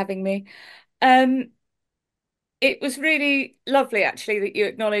all for having me. It was really lovely, actually, that you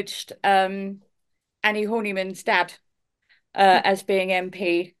acknowledged Annie Horniman's dad as being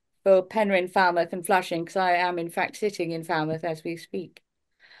MP for Penryn, Falmouth, and Flushing, because I am in fact sitting in Falmouth as we speak.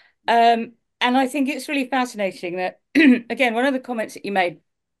 And I think it's really fascinating that, again, one of the comments that you made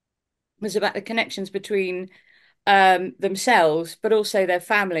was about the connections between themselves, but also their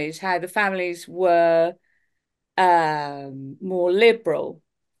families, how the families were more liberal.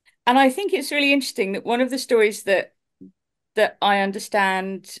 And I think it's really interesting that one of the stories that I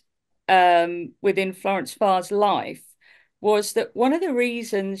understand within Florence Farr's life was that one of the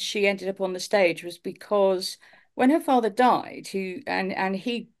reasons she ended up on the stage was because when her father died, and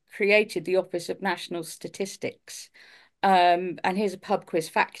he created the Office of National Statistics, and here's a pub quiz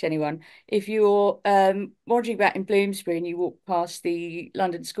fact, anyone. If you're wandering about in Bloomsbury and you walk past the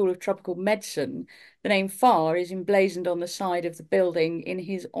London School of Tropical Medicine, the name Farr is emblazoned on the side of the building in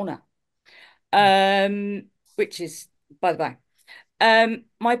his honour, which is, by the way.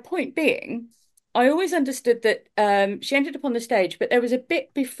 My point being, I always understood that she ended up on the stage, but there was a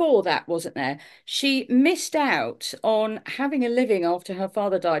bit before that, wasn't there? She missed out on having a living after her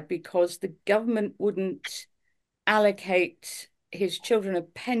father died because the government wouldn't allocate his children a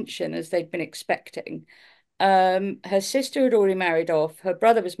pension as they'd been expecting. Her sister had already married off, her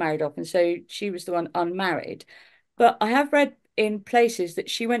brother was married off, and so she was the one unmarried. But I have read in places that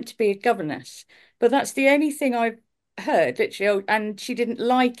she went to be a governess, but that's the only thing I've heard, literally, and she didn't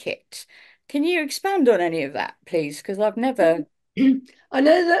like it. Can you expand on any of that, please? Because I've never. I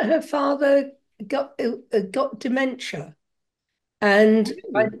know that her father got dementia, and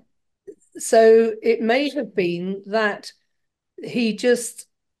so it may have been that he just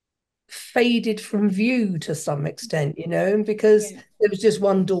faded from view to some extent, and because there was just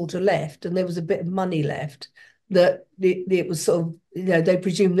one daughter left and there was a bit of money left, that it was sort of, they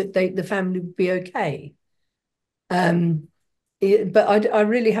presumed that the family would be okay. But I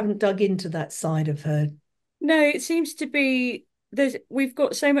really haven't dug into that side of her. No, it seems to be we've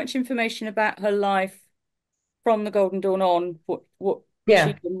got so much information about her life from the Golden Dawn on, what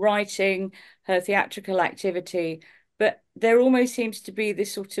she'd been writing, her theatrical activity, but there almost seems to be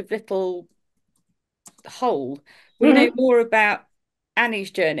this sort of little hole. We know more about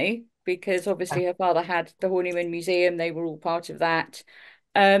Annie's journey because obviously her father had the Horniman Museum, they were all part of that.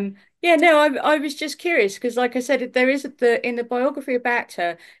 I was just curious because, like I said, there is in the biography about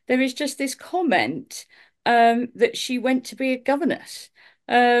her, there is just this comment that she went to be a governess.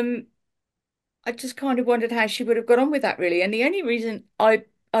 I just kind of wondered how she would have got on with that, really. And the only reason I've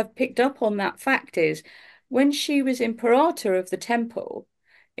picked up on that fact is when she was imperator of the temple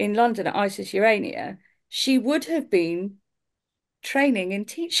in London at Isis Urania, she would have been training and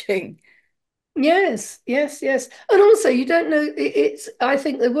teaching. Yes. And also, you don't know, I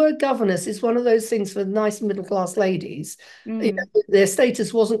think the word governess is one of those things for nice middle class ladies. Their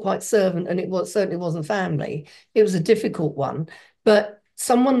status wasn't quite servant, and certainly wasn't family. It was a difficult one. But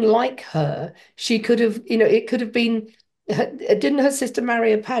someone like her, she could have, it could have been, didn't her sister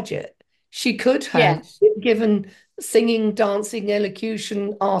marry a Paget? She could have given singing, dancing,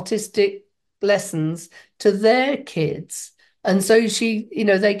 elocution, artistic lessons to their kids. And so she,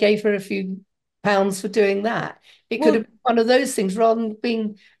 they gave her a few pounds for doing that. It could have been one of those things rather than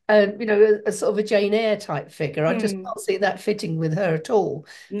being, a sort of a Jane Eyre type figure. I just can't see that fitting with her at all.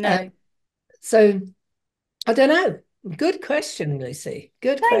 No. So I don't know. Good question, Lucy.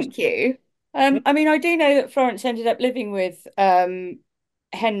 Good question. Thank you. I mean, I do know that Florence ended up living with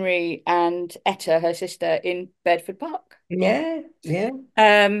Henry and Etta, her sister, in Bedford Park. Yeah.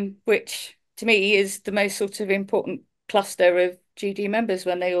 Which to me is the most sort of important cluster of GD members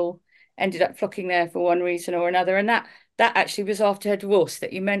when they all ended up flocking there for one reason or another. And that actually was after her divorce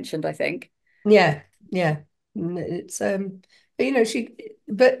that you mentioned, I think. Yeah. It's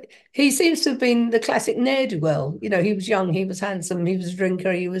but he seems to have been the classic ne'er-do-well. He was young, he was handsome, he was a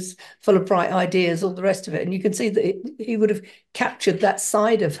drinker, he was full of bright ideas, all the rest of it. And you can see that he would have captured that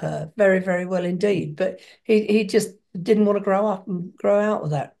side of her very, very well indeed. But he just didn't want to grow up and grow out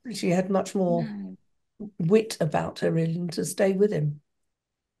of that. She had much more wit about her, really, and to stay with him.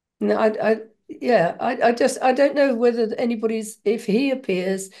 No, I don't know whether if he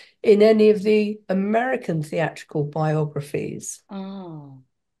appears in any of the American theatrical biographies. Oh.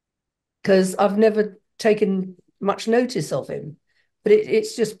 Because I've never taken much notice of him, but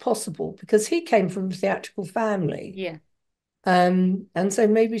it's just possible because he came from a theatrical family. Yeah. And so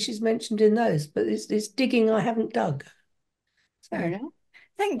maybe she's mentioned in those, but it's digging I haven't dug. Fair enough.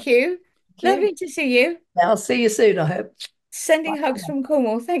 Thank you. Lovely to see you. I'll see you soon, I hope. Sending hugs from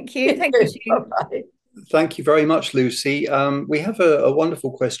Cornwall. Thank you. Thank you, Sue. Bye-bye. Thank you very much, Lucy. We have a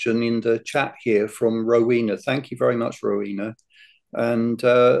wonderful question in the chat here from Rowena. Thank you very much, Rowena. And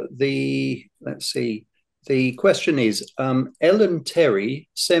let's see, the question is, Ellen Terry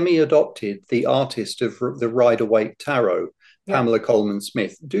semi-adopted the artist of the Rider-Waite Tarot, Pamela Coleman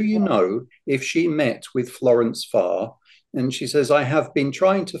Smith. Do you know if she met with Florence Farr? And she says, I have been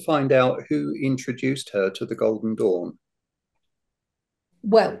trying to find out who introduced her to the Golden Dawn.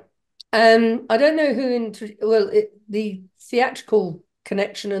 Well, I don't know who the theatrical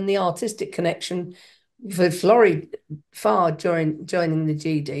connection and the artistic connection for Florrie Farr joining the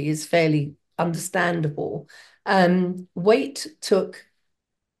GD is fairly understandable. Waite took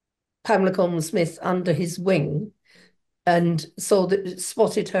Pamela Coleman Smith under his wing and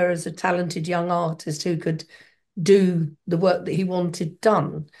spotted her as a talented young artist who could do the work that he wanted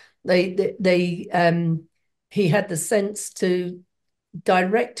done. He had the sense to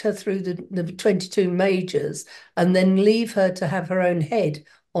direct her through the 22 majors and then leave her to have her own head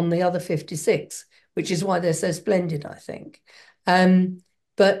on the other 56, which is why they're so splendid, I think.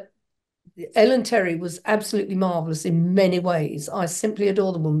 But Ellen Terry was absolutely marvelous in many ways. I simply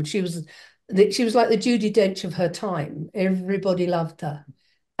adore the woman. She was like the Judi Dench of her time. Everybody loved her.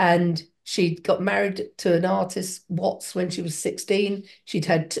 And she'd got married to an artist, Watts, when she was 16. She'd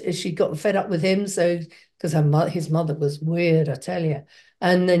gotten fed up with him, so because his mother was weird, I tell you.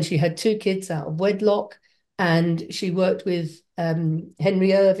 And then she had 2 kids out of wedlock, and she worked with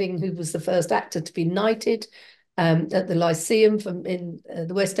Henry Irving, who was the first actor to be knighted at the Lyceum in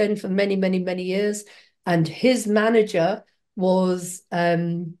the West End for many, many, many years. And his manager was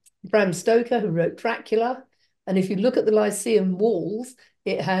Bram Stoker, who wrote Dracula. And if you look at the Lyceum walls,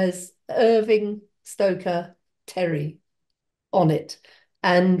 it has Irving, Stoker, Terry on it.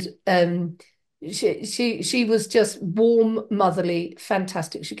 And she was just warm, motherly,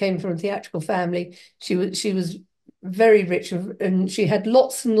 fantastic. She came from a theatrical family. She was very rich, and she had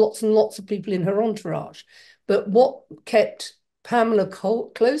lots and lots and lots of people in her entourage. But what kept Pamela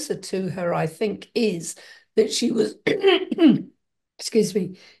closer to her, I think, is that she was, excuse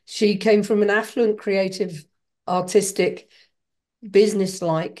me, she came from an affluent, creative, artistic,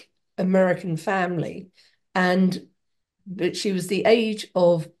 business-like American family, but she was the age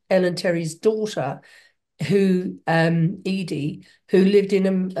of Ellen Terry's daughter, Edie, who lived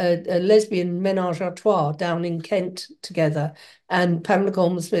in a lesbian menage a trois down in Kent together, and Pamela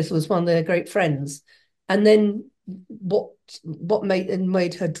Gorman Smith was one of their great friends. And then what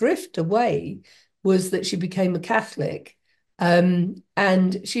made her drift away was that she became a Catholic. And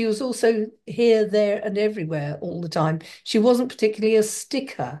she was also here, there, and everywhere all the time. She wasn't particularly a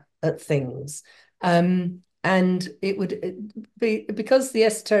sticker at things. And it would be, because the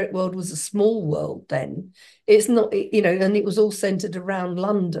esoteric world was a small world then, it's not, and it was all centered around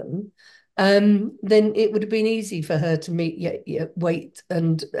London, then it would have been easy for her to meet Waite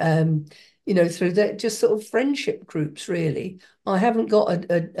and, through that just sort of friendship groups, really. I haven't got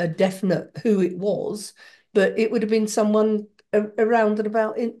a definite who it was, but it would have been someone around and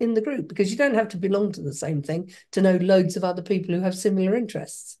about in the group, because you don't have to belong to the same thing to know loads of other people who have similar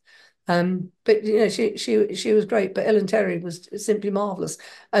interests. But she was great. But Ellen Terry was simply marvelous.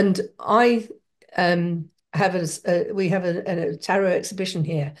 And I we have a tarot exhibition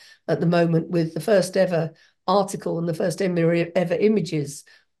here at the moment with the first ever article and the first ever images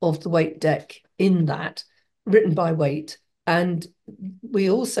of the Waite deck in that, written by Waite. And we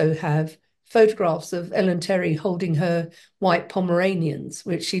also have photographs of Ellen Terry holding her white Pomeranians,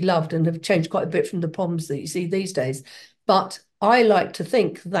 which she loved and have changed quite a bit from the Poms that you see these days. But I like to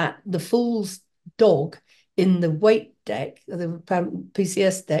think that the Fool's dog in the Waite deck, the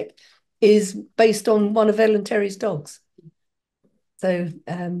PCS deck, is based on one of Ellen Terry's dogs. So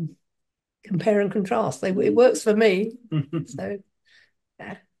compare and contrast. It works for me. So,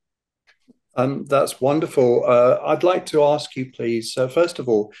 yeah. That's wonderful. I'd like to ask you, please, first of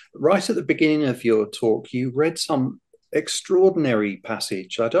all, right at the beginning of your talk, you read some extraordinary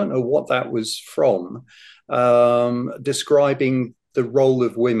passage. I don't know what that was from, describing the role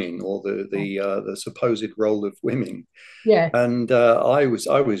of women, or the supposed role of women. Yeah. And I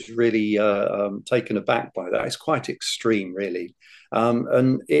was really taken aback by that. It's quite extreme, really.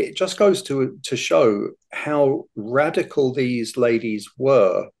 And it just goes to show how radical these ladies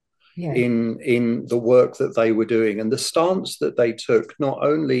were. Yeah. In the work that they were doing, and the stance that they took, not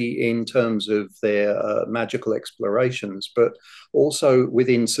only in terms of their magical explorations, but also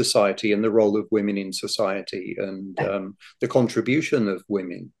within society and the role of women in society, and the contribution of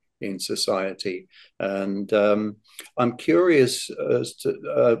women in society. And I'm curious as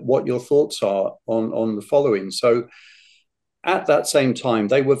to what your thoughts are on the following. So at that same time,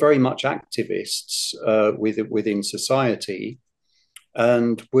 they were very much activists within society,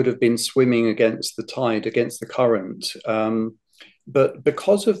 and would have been swimming against the tide, against the current. But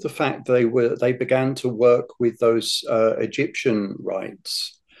because of the fact they began to work with those Egyptian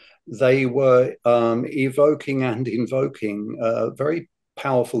rites, they were evoking and invoking very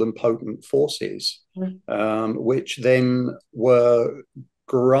powerful and potent forces, which then were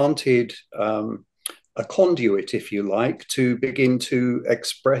granted a conduit, if you like, to begin to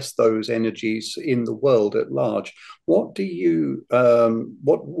express those energies in the world at large. What do you,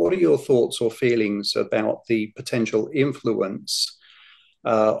 what are your thoughts or feelings about the potential influence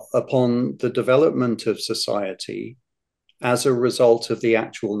upon the development of society as a result of the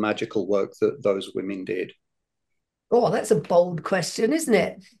actual magical work that those women did? Oh, that's a bold question, isn't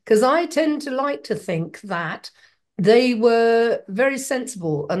it? Because I tend to like to think that they were very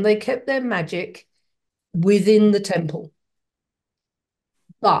sensible and they kept their magic within the temple.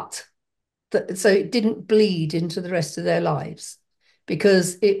 But so it didn't bleed into the rest of their lives,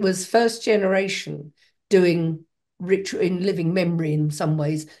 because it was first generation doing ritual in living memory, in some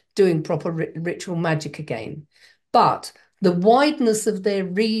ways doing proper ritual magic again. But the wideness of their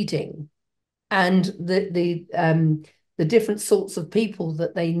reading and the different sorts of people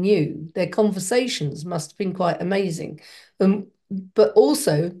that they knew, their conversations must have been quite amazing. But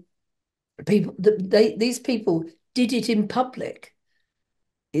also these people did it in public.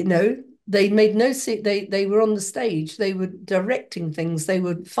 They made no they were on the stage, they were directing things, they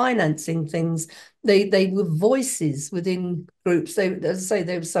were financing things, they were voices within groups. They, as I say,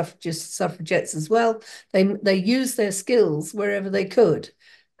 they were suffragettes as well. They used their skills wherever they could.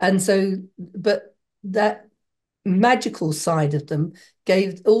 And so, but that magical side of them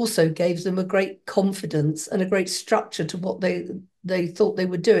gave them a great confidence and a great structure to what they thought they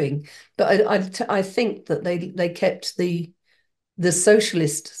were doing. But I think that they kept the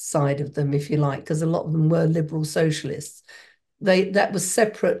socialist side of them, if you like, because a lot of them were liberal socialists. That was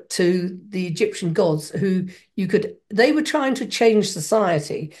separate to the Egyptian gods, who they were trying to change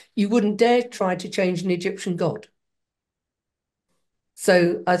society. You wouldn't dare try to change an Egyptian god.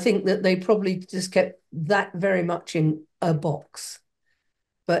 So I think that they probably just kept that very much in a box,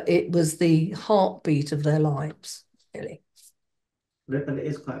 but it was the heartbeat of their lives, really. But it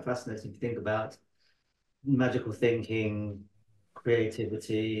is quite fascinating to think about magical thinking,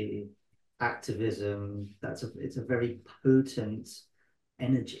 creativity, activism. It's a very potent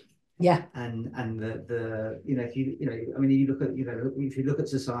energy. Yeah. And the if you look at if you look at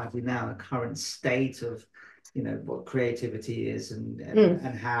society now, the current state of what creativity is,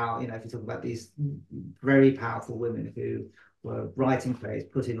 and how if you talk about these very powerful women who were writing plays,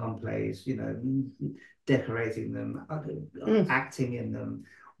 putting on plays, decorating them, acting in them,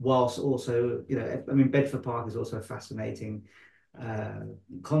 whilst also Bedford Park is also a fascinating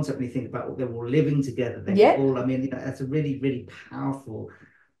concept when you think about they're all living together. That's a really, really powerful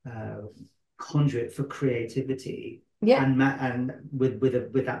conduit for creativity, and with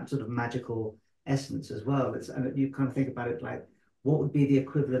that sort of magical essence as well. And you kind of think about it like, what would be the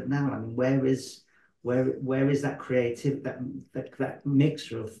equivalent now? I mean, where is that creative, that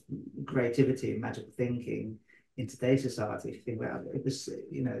mixture of creativity and magical thinking in today's society? If you think about it,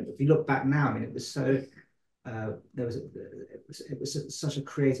 if you look back now, it was so it was such a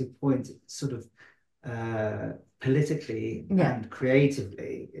creative point, sort of politically and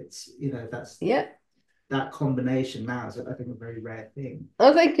creatively. It's that combination now is, I think, a very rare thing.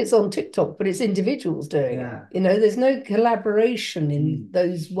 I think it's on TikTok, but it's individuals doing it. There's no collaboration in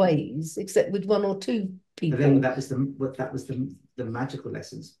those ways, except with one or two people. I think that was the magical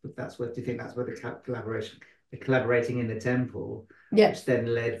essence. But do you think that's where the collaborating in the temple, which then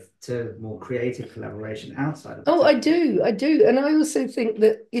led to more creative collaboration outside of the temple? I do. And I also think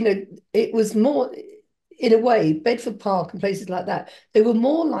that, it was more, in a way, Bedford Park and places like that, they were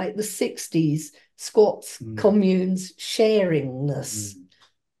more like the 60s squats, communes, sharingness.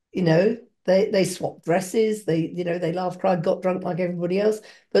 They swapped dresses, they laughed, cried, got drunk like everybody else.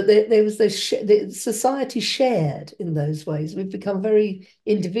 But there was the society shared in those ways. We've become very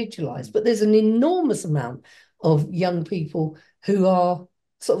individualized. But there's an enormous amount of young people who are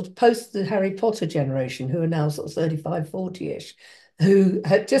sort of post the Harry Potter generation, who are now sort of 35, 40-ish, who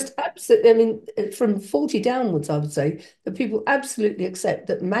had just absolutely, from 40 downwards, I would say, that people absolutely accept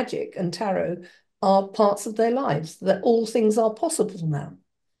that magic and tarot are parts of their lives, that all things are possible now.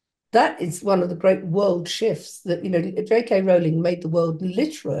 That is one of the great world shifts that, J.K. Rowling made the world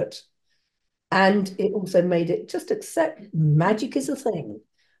literate, and it also made it just accept magic is a thing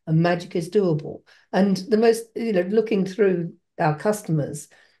and magic is doable. And the most, looking through our customers,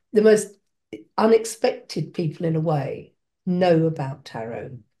 the most unexpected people, in a way, know about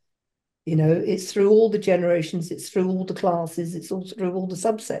tarot. It's through all the generations, it's through all the classes, it's also through all the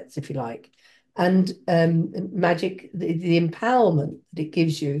subsets, if you like. And magic, the empowerment that it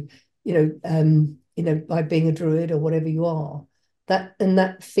gives you, by being a druid or whatever you are,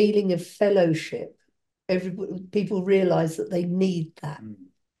 that feeling of fellowship. People realize that they need that.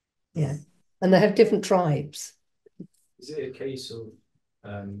 And they have different tribes. Is it a case of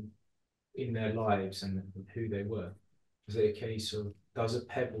in their lives and who they were? Is it a case of, does a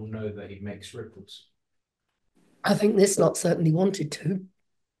pebble know that it makes ripples? I think this lot certainly wanted to,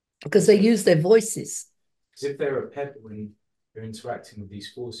 because they use their voices. Because if they're a pebble and they're interacting with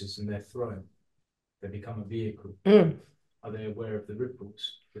these forces and they're thrown, they become a vehicle. Are they aware of the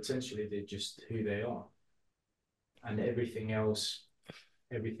ripples? Potentially they're just who they are. And everything else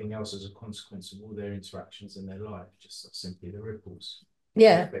everything else as a consequence of all their interactions in their life, just simply the ripples.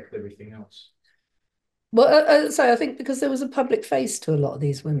 Yeah. Affect everything else. Well, so I think because there was a public face to a lot of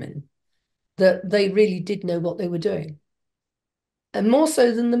these women, that they really did know what they were doing. And more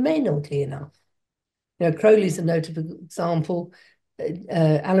so than the men, oddly enough. You know, Crowley's a notable example.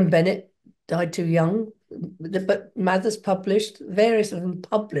 Alan Bennett died too young, but Mathers published, various of them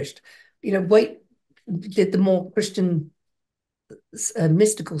published. You know, Waite did the more Christian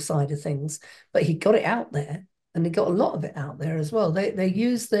mystical side of things, but he got it out there, and he got a lot of it out there as well. They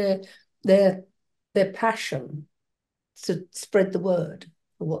used their passion to spread the word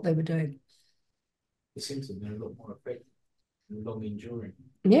for what they were doing. It seems to be a lot more effective and long enduring.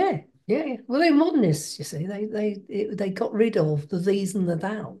 Yeah. Well, they're modernists, you see. They got rid of the these and the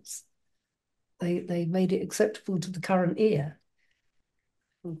thous. They made it acceptable to the current ear.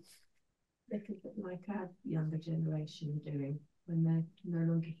 They could look like our younger generation are doing when they're no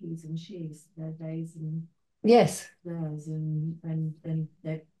longer he's and she's, they're theys and Yes. theirs, and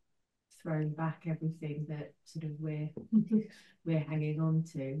they're throwing back everything that sort of we're hanging on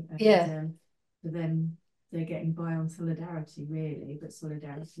to. And, Yeah. for them, they're getting by on solidarity, really, but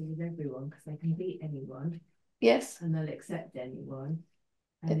solidarity with everyone, because they can beat anyone. Yes. And they'll accept anyone.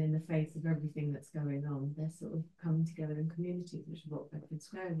 And in the face of everything that's going on, they're sort of coming together in communities, which is what Bedford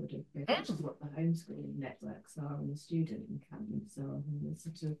Square would have been, which is what the homeschooling networks are, and the student encampments are, and it's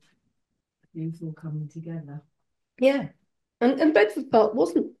sort of beautiful coming together. Yeah. And Bedford Park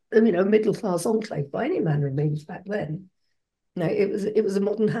wasn't, a middle class enclave by any manner of means back then. No, it was a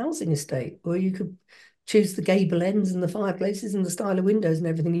modern housing estate where you could choose the gable ends and the fireplaces and the style of windows and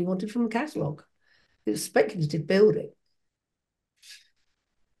everything you wanted from a catalogue. It was speculative building.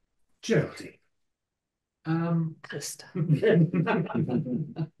 Geraldine. Alistair.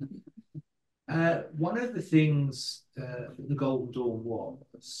 One of the things the Golden Dawn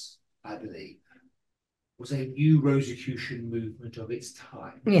was, I believe, was a new Rosicrucian movement of its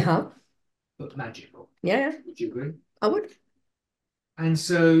time. Yeah. But magical. Yeah. Would you agree? I would. And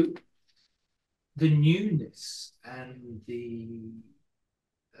so the newness and the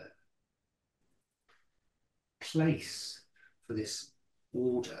place for this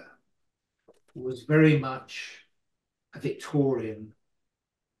order was very much a Victorian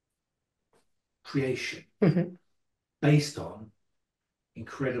creation, based on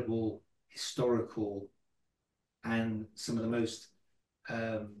incredible historical and some of the most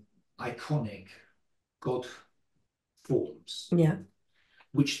iconic god forms,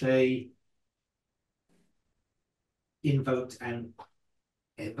 which they invoked and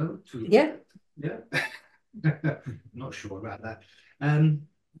evoked. Yeah. Not sure about that.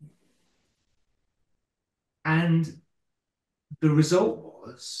 And the result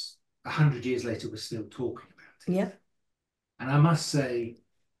was 100 years later we're still talking about it. Yeah. And I must say,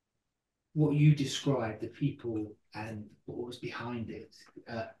 what you described, the people and what was behind it,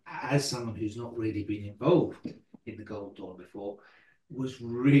 as someone who's not really been involved in the Golden Dawn before, was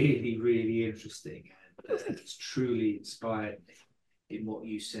really, really interesting, and it's truly inspired me in what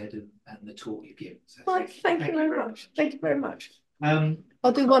you said and the talk you give. So thank you very much. Thank you very much.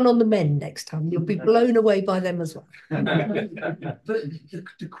 I'll do one on the men next time. You'll be blown away by them as well. But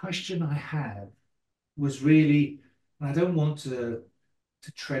the question I had was really, and I don't want to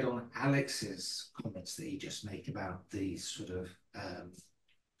tread on Alex's comments that he just made about these sort of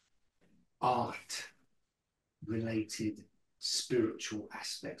art related spiritual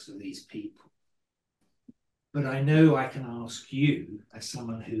aspects of these people. But I know I can ask you, as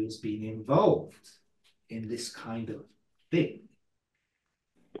someone who has been involved in this kind of thing,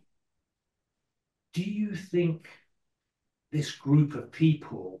 do you think this group of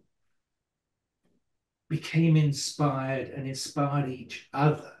people became inspired and inspired each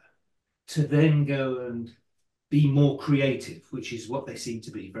other to then go and be more creative, which is what they seem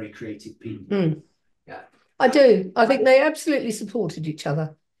to be, very creative people? Yeah, I do. I think they absolutely supported each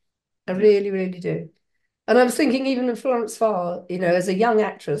other. I really, really do. And I was thinking, even of Florence Farr, as a young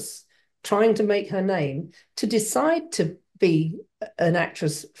actress trying to make her name, to decide to be an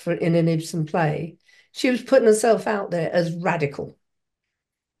actress in an Ibsen play, she was putting herself out there as radical.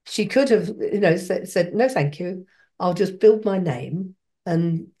 She could have, said, no, thank you. I'll just build my name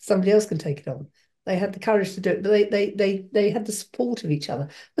and somebody else can take it on. They had the courage to do it, but they had the support of each other.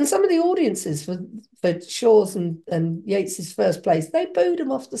 And some of the audiences for Shaw's and Yeats's first plays, they booed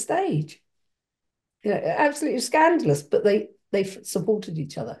him off the stage. Absolutely scandalous, but they supported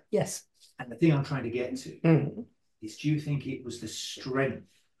each other. Yes. And the thing I'm trying to get to is, do you think it was the strength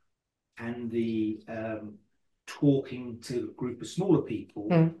and the talking to a group of smaller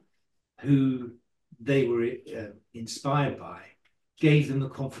people who they were inspired by, gave them the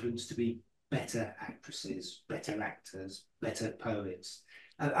confidence to be better actresses, better actors, better poets.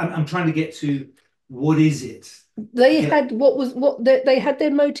 I'm trying to get to what is it? They had they had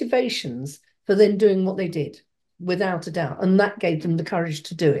their motivations for then doing what they did, without a doubt, and that gave them the courage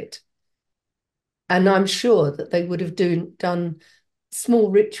to do it. And I'm sure that they would have done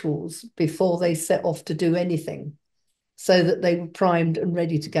small rituals before they set off to do anything, so that they were primed and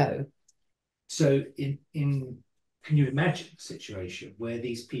ready to go. So can you imagine a situation where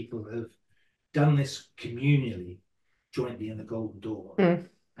these people have done this communally, jointly in the Golden Dawn,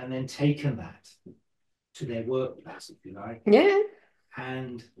 and then taken that to their workplace, if you like,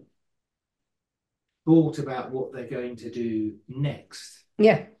 and thought about what they're going to do next,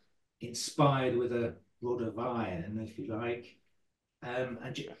 inspired with a rod of iron, if you like, and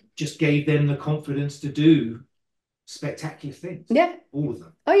just gave them the confidence to do spectacular things. All of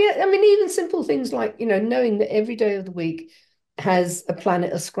them. Oh yeah, I mean, even simple things like, knowing that every day of the week has a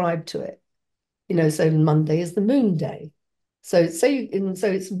planet ascribed to it. So Monday is the moon day. So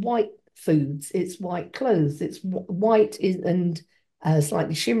it's white foods, it's white clothes, it's white and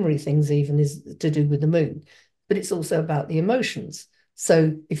slightly shimmery things even is to do with the moon. But it's also about the emotions.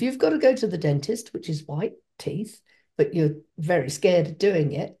 So if you've got to go to the dentist, which is white teeth, but you're very scared of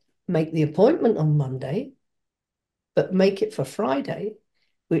doing it, make the appointment on Monday, but make it for Friday,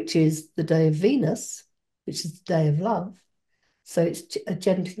 which is the day of Venus, which is the day of love. So it's a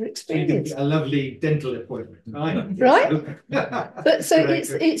gentler experience. A lovely dental appointment, right? But so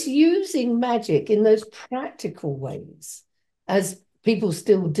it's using magic in those practical ways, as people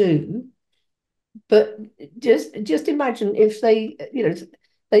still do. But just imagine if they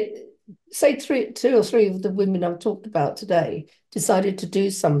say two or three of the women I've talked about today decided to do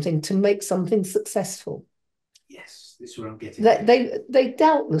something to make something successful. Yes, this is where I'm getting. They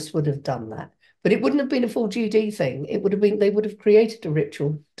doubtless would have done that. But it wouldn't have been a full GD thing. It would have been, they would have created a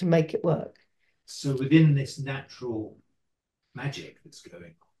ritual to make it work. So within this natural magic that's going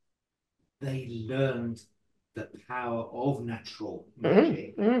on, they learned the power of natural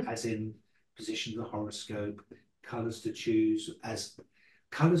magic, as in position of the horoscope, colours to choose, as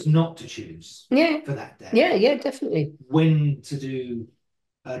colours not to choose for that day. Yeah, definitely. When to do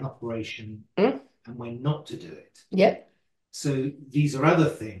an operation and when not to do it. So these are other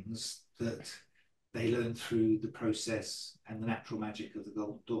things that they learn through the process and the natural magic of the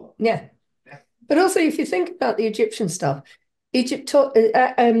Golden Dawn. But also, if you think about the Egyptian stuff,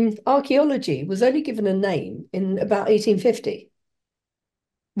 archaeology was only given a name in about 1850.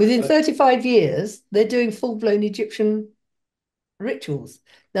 Within 35 years, they're doing full-blown Egyptian rituals.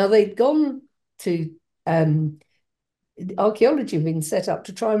 Now, they'd gone to archaeology had been set up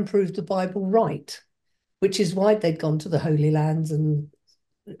to try and prove the Bible right, which is why they'd gone to the Holy Lands and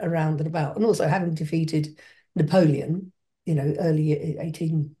around and about, and also having defeated Napoleon, early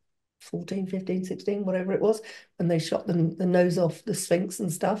 1814, 15, 16, whatever it was, when they shot the nose off the Sphinx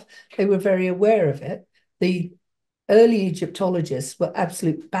and stuff. They were very aware of it. The early Egyptologists were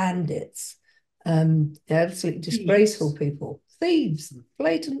absolute bandits, absolutely disgraceful people. Thieves,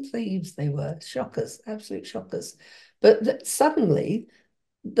 blatant thieves they were, shockers, absolute shockers. But suddenly,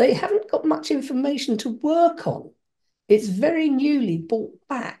 they haven't got much information to work on. It's very newly brought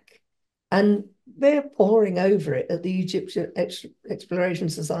back, and they're poring over it at the Egyptian Exploration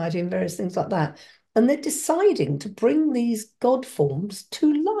Society and various things like that. And they're deciding to bring these god forms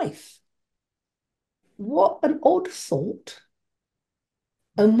to life. What an odd thought,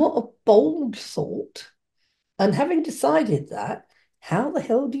 and what a bold thought. And having decided that, how the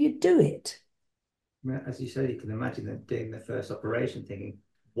hell do you do it? As you say, you can imagine them doing their first operation thinking,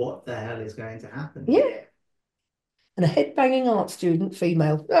 what the hell is going to happen? And a head-banging art student,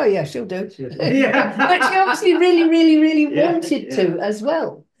 female. Oh, yeah, she'll do. But she obviously really, really, really wanted to as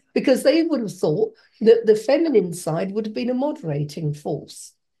well, because they would have thought that the feminine side would have been a moderating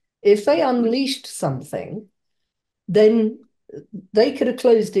force. If they unleashed something, then they could have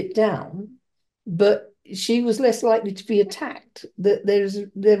closed it down, but she was less likely to be attacked. That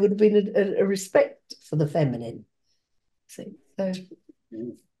there would have been a respect for the feminine. See, so...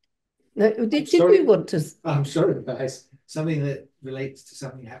 No, did you want to? I'm sorry, guys. Something that relates to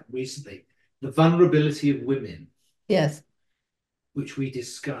something that happened recently. The vulnerability of women. Yes. Which we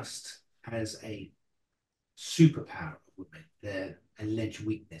discussed as a superpower of women, their alleged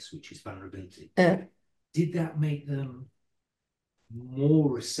weakness, which is vulnerability. Did that make them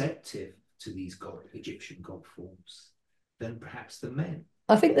more receptive to these Egyptian god forms than perhaps the men?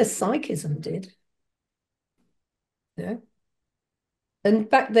 I think their psychism did. Yeah. And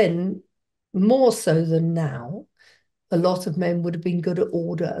back then, more so than now, a lot of men would have been good at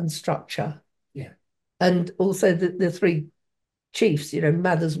order and structure. Yeah. And also the three chiefs,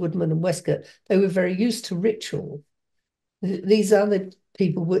 Mathers, Woodman, and Westcott, they were very used to ritual. These other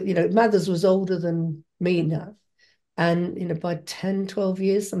people were, Mathers was older than me now, and by 10, 12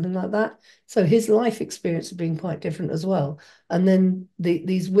 years, something like that. So his life experience had been quite different as well. And then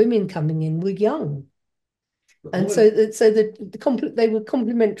these women coming in were young. And so they were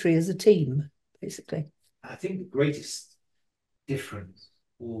complementary as a team, basically. I think the greatest difference,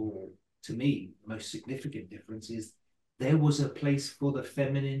 or to me, the most significant difference, is there was a place for the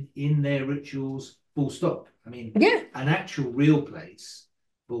feminine in their rituals, full stop. I mean, yeah, an actual real place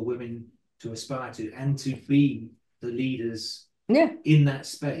for women to aspire to and to be the leaders in that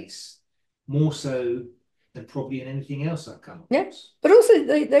space, more so than probably in anything else I've come across. Yeah, but also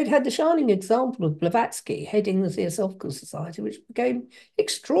they'd had the shining example of Blavatsky heading the Theosophical Society, which became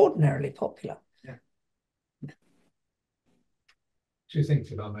extraordinarily popular. Yeah. Two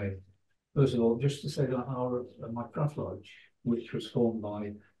things, if I may. First of all, just to say that my craft lodge, which was formed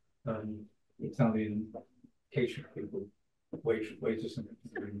by Italian catering people, waiters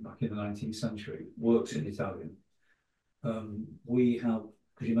back in the 19th century, works in Italian. We have,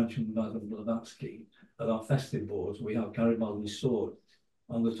 because you mentioned Madame Blavatsky, at our festive boards, we have Garibaldi's sword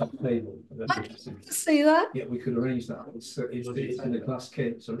on the top table. I didn't see that. Yeah, we could arrange that. It's in a glass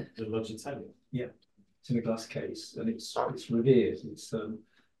case. Sorry? The Lodge Italian. Yeah, it's in a glass case, and it's revered. It's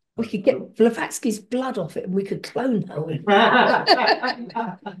we could get Blavatsky's blood off it, and we could clone that.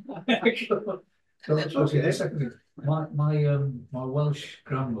 My Welsh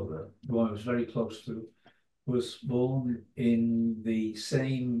grandmother, who I was very close to, was born in the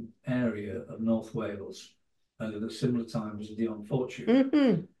same area of North Wales and at a similar time as the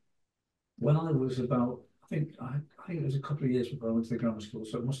unfortunate. When I was about, I think it was a couple of years before I went to the grammar school,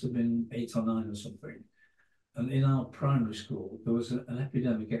 so it must have been 8 or 9 or something. And in our primary school, there was an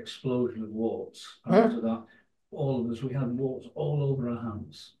epidemic explosion of warts. After that, all of us, we had warts all over our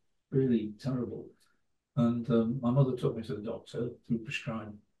hands, really terrible. And my mother took me to the doctor who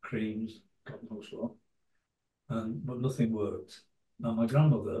prescribed creams, God knows what. But nothing worked. Now, my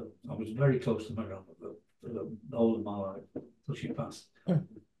grandmother, I was very close to my grandmother for the whole of my life till she passed.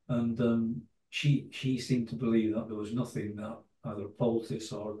 And she seemed to believe that there was nothing that either a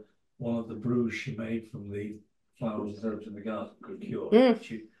poultice or one of the brews she made from the flowers and herbs in the garden could cure.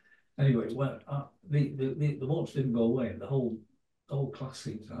 Anyway, the warts didn't go away, and the whole class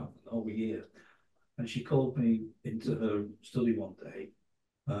seemed to happen the whole year. And she called me into her study one day.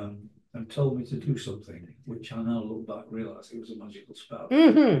 And told me to do something, which I now look back realise it was a magical spell.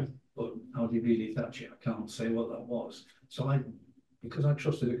 But how do you really touch it? I can't say what that was. So because I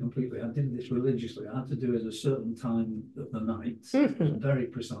trusted it completely, I did this religiously. I had to do it at a certain time of the night. It was very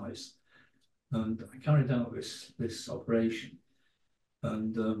precise. And I carried out this operation.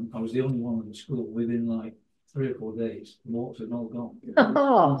 And I was the only one in the school within like 3 or 4 days. The warts had all gone.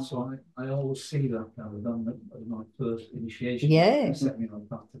 So I always see that now. I've done my first initiation. Yeah. Set me on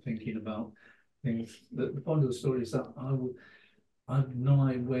path to thinking about things. The point of the story is that I have no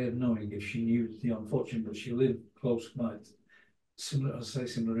way of knowing if she knew the unfortunate, but she lived close by.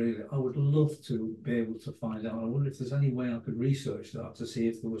 Similarly, I would love to be able to find out. I wonder if there's any way I could research that to see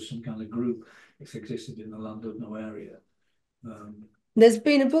if there was some kind of group if existed in the Llandudno area. There's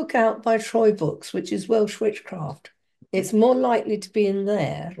been a book out by Troy Books, which is Welsh witchcraft. It's more likely to be in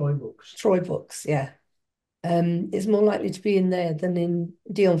there. Troy Books, yeah. It's more likely to be in there than in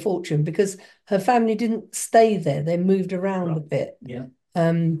Dion Fortune because her family didn't stay there. They moved around a bit. Yeah.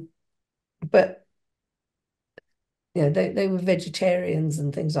 But they were vegetarians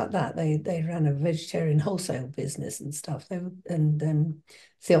and things like that. They ran a vegetarian wholesale business and stuff. They were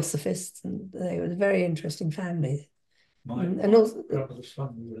Theosophists, and they were a very interesting family. And also, brother's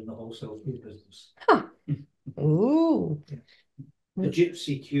family were in the wholesale food business. Ooh. Yeah. The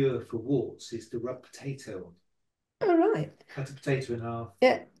gypsy cure for warts is to rub potato on. All right. Cut a potato in half.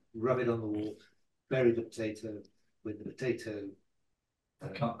 Yeah. Rub it on the wart. Bury the potato with the potato. I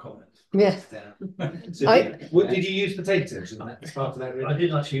can't comment. Yeah. So did you use potatoes in that part of that? I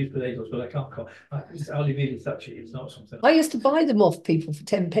didn't actually use potatoes, but I can't comment. I'll leave it at that. It's not something. I used to buy them off people for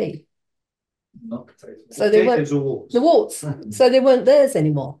 10p. Not potatoes. So they weren't the warts. So they weren't theirs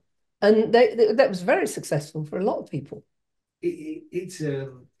anymore, and that was very successful for a lot of people. It's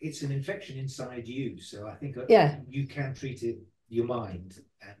an infection inside you, so I think you can treat it your mind.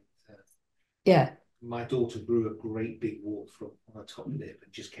 And my daughter grew a great big wart from on her top lip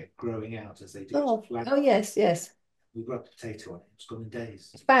and just kept growing out as they do. Oh yes. We rubbed a potato on it. It's gone in days.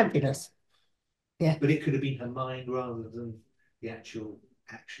 It's fabulous. Yeah, but it could have been her mind rather than the actual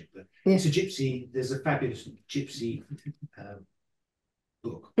action. But it's a gypsy. There's a fabulous gypsy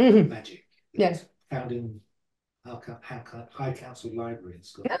book, Magic. Yes, found in High Council Library in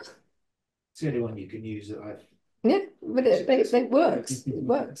Scotland. Yeah. It's the only one you can use that I've. Yeah, but it works. It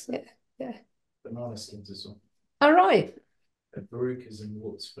works. Yeah, yeah. Banana skins as well. All right. Verucas and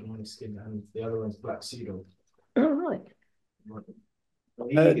warts, banana skin, and the other one's black pseudo. All right.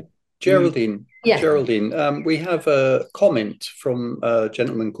 Geraldine, Yeah. Geraldine, we have a comment from a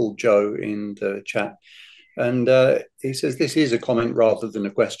gentleman called Joe in the chat. And he says, this is a comment rather than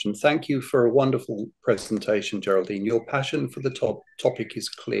a question. Thank you for a wonderful presentation, Geraldine. Your passion for the topic is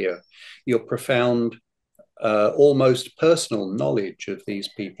clear. Your profound, almost personal knowledge of these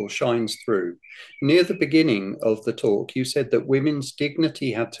people shines through. Near the beginning of the talk, you said that women's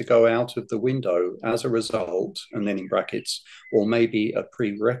dignity had to go out of the window as a result, and then in brackets, or maybe a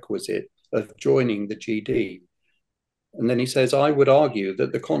prerequisite of joining the GD. And then he says, I would argue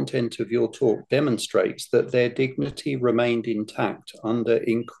that the content of your talk demonstrates that their dignity remained intact under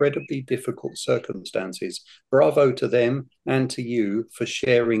incredibly difficult circumstances. Bravo to them and to you for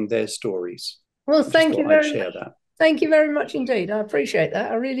sharing their stories. Well, thank you very much. Thank you very much indeed. I appreciate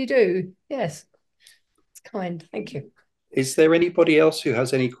that. I really do. Yes. It's kind. Thank you. Is there anybody else who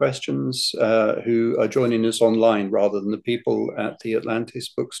has any questions who are joining us online rather than the people at the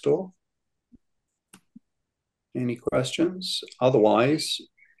Atlantis bookstore? Any questions? Otherwise,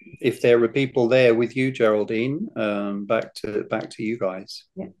 if there are people there with you, Geraldine, back to you guys.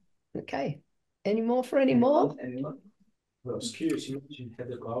 Yeah. Okay. Any more for any more? Anyone? Well, I was curious. You mentioned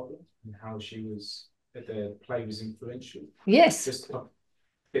Heather Garber and how she was the play was influential. Yes. Just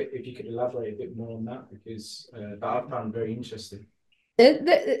if you could elaborate a bit more on that, because that I found very interesting.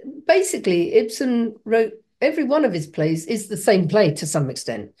 Basically, Ibsen wrote every one of his plays is the same play to some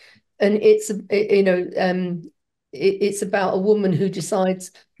extent, and it's it's about a woman who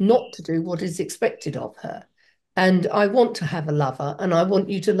decides not to do what is expected of her. And I want to have a lover, and I want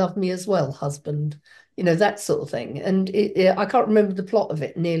you to love me as well, husband. That sort of thing. And I can't remember the plot of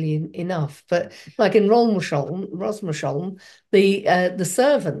it nearly enough, but like in Rosmersholm, the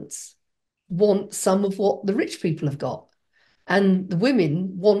servants want some of what the rich people have got. And the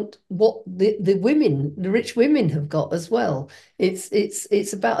women want what the rich women have got as well.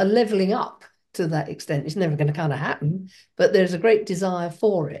 It's about a leveling up to that extent. It's never going to kind of happen, but there's a great desire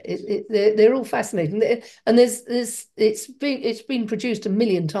for it. They're all fascinating, and it's been produced a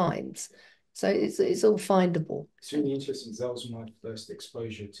million times, so it's all findable. It's really interesting because that was my first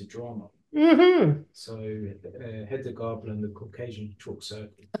exposure to drama. Mm-hmm. So Hedda Gabler and the Caucasian Chalk Circle,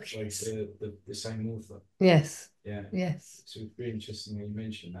 yes. the same author. Yes. Yeah. Yes. So it's really interesting that you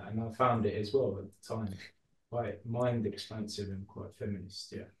mentioned that, and I found it as well at the time quite mind expansive and quite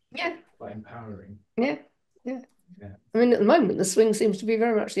feminist. Yeah. Yeah. Quite empowering. Yeah. Yeah. Yeah. I mean, at the moment, the swing seems to be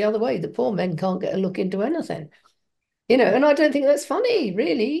very much the other way. The poor men can't get a look into anything. And I don't think that's funny,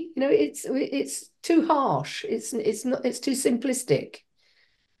 really. It's too harsh. It's too simplistic.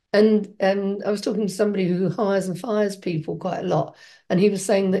 And I was talking to somebody who hires and fires people quite a lot, and he was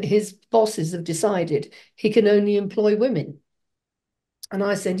saying that his bosses have decided he can only employ women. And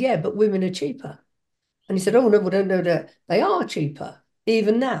I said, yeah, but women are cheaper. And he said, oh, no, we don't know that they are cheaper,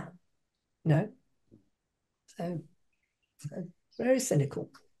 even now. So very cynical.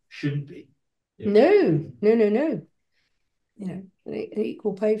 Shouldn't be. Yeah. No. An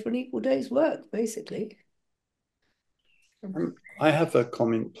equal pay for an equal day's work, basically. I have a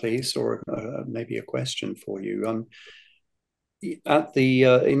comment, please, or maybe a question for you. At the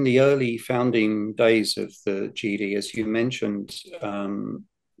in the early founding days of the GD, as you mentioned,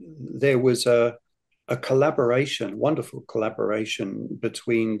 there was a collaboration, wonderful collaboration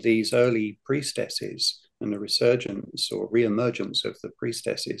between these early priestesses and the resurgence or reemergence of the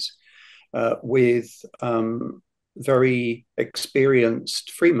priestesses with very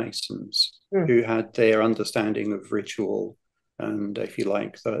experienced Freemasons who had their understanding of ritual and, if you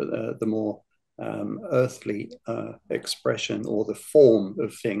like, the more earthly expression or the form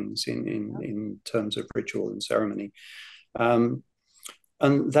of things in terms of ritual and ceremony. And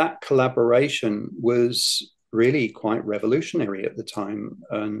that collaboration was really quite revolutionary at the time.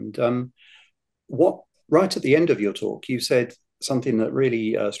 And right at the end of your talk, you said something that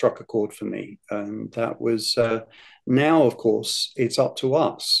really struck a chord for me. And that was, now, of course, it's up to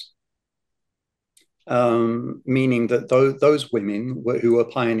us. Meaning that those women who were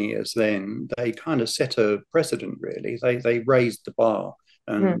pioneers then, they kind of set a precedent, really. They raised the bar.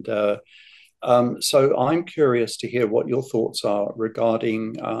 And so I'm curious to hear what your thoughts are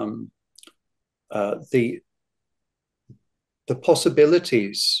regarding the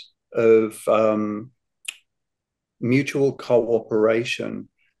possibilities of mutual cooperation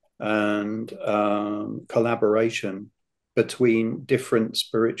and collaboration between different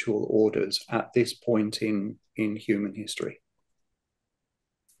spiritual orders at this point in human history?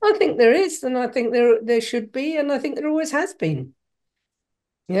 I think there is, and I think there should be, and I think there always has been.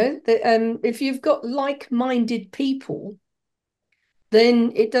 If you've got like-minded people,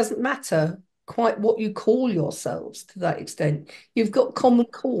 then it doesn't matter quite what you call yourselves to that extent. You've got common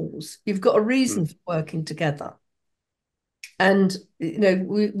cause. You've got a reason for working together. And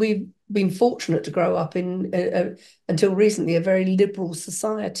we've been fortunate to grow up in until recently a very liberal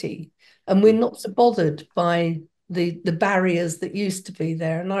society, and we're not so bothered by the barriers that used to be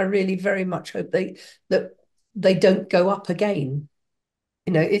there. And I really very much hope that they don't go up again.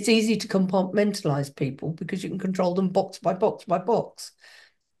 It's easy to compartmentalize people because you can control them box by box by box.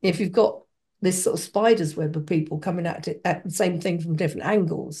 If you've got this sort of spider's web of people coming at the same thing from different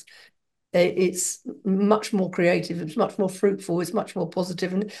angles, it's much more creative, it's much more fruitful, it's much more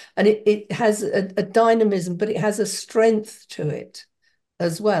positive, and it has a dynamism, but it has a strength to it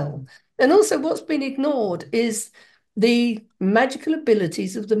as well. And also what's been ignored is the magical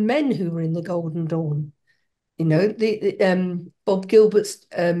abilities of the men who were in the Golden Dawn. Bob Gilbert's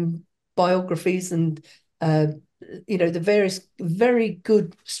biographies and the various very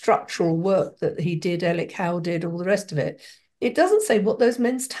good structural work that he did, Alec Howe did, all the rest of it. It doesn't say what those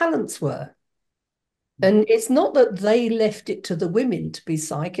men's talents were. And it's not that they left it to the women to be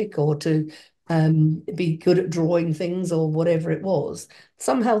psychic or to be good at drawing things or whatever it was.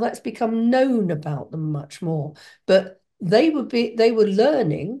 Somehow that's become known about them much more. But they were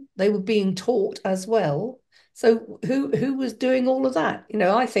learning, they were being taught as well. So who was doing all of that?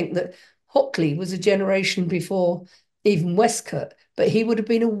 I think that Hockley was a generation before even Westcott, but he would have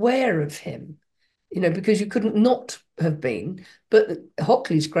been aware of him, because you couldn't not have been. But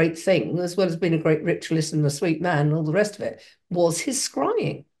Hockley's great thing, as well as being a great ritualist and a sweet man and all the rest of it, was his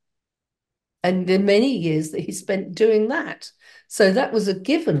scrying. And the many years that he spent doing that. So that was a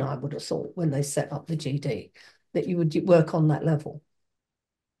given, I would have thought, when they set up the GD, that you would work on that level.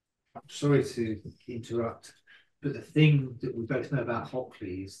 I'm sorry to interrupt, but the thing that we both know about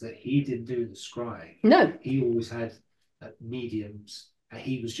Hockley is that he didn't do the scrying. No. He always had mediums, and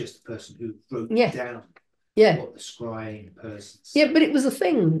he was just the person who wrote down what the scrying person said. Yeah, but it was a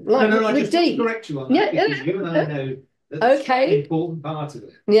thing. I just want to correct you on that, because you and I know that's an important part of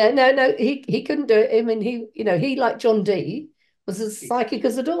it. Yeah, no, he couldn't do it. I mean, he like John Dee was as psychic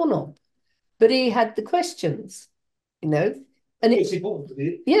as a doorknob, but he had the questions, and it's important.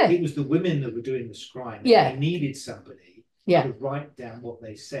 It was the women that were doing the scrying. They needed somebody to write down what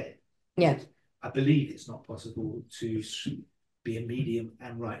they said. Yeah, I believe it's not possible to be a medium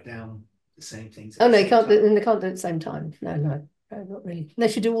and write down the same things. Oh no, they can't do it at the same time. No, not really. They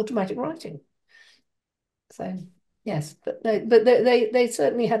should do automatic writing. So yes, but they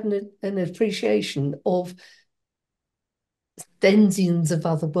certainly had an appreciation of denizens of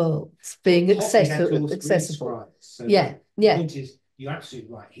other worlds being accessible. So yeah. The point is, you're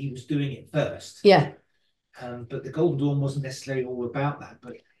absolutely right. He was doing it first. Yeah. But the Golden Dawn wasn't necessarily all about that.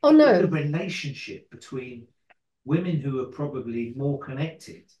 But no, the relationship between women who are probably more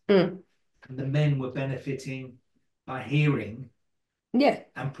connected and the men were benefiting by hearing. Yeah.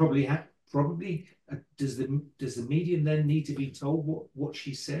 And probably does the medium then need to be told what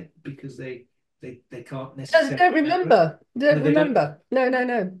she said, because they can't necessarily don't remember. Don't remember.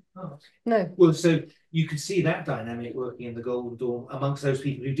 No. Oh. No. Well, so you could see that dynamic working in the Golden Dawn amongst those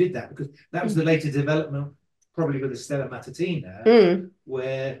people who did that, because that was the later development, probably with the Stella Matutina,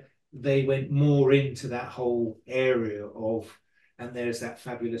 where they went more into that whole area of, and there's that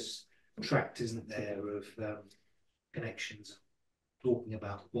fabulous tract, isn't there, of connections, talking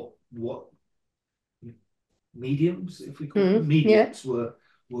about what mediums, if we call them mediums,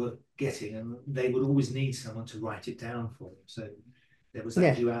 were getting, and they would always need someone to write it down for them. So there was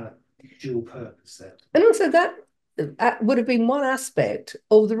that dual purpose there. And also that would have been one aspect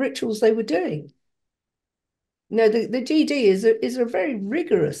of the rituals they were doing. The GD is a very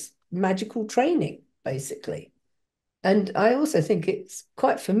rigorous magical training, basically. And I also think it's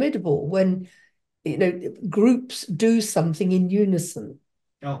quite formidable when groups do something in unison.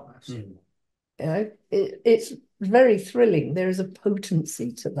 Oh, absolutely. It's very thrilling. There is a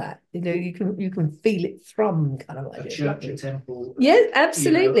potency to that. You can feel it from kind of like a church, a temple. Yes,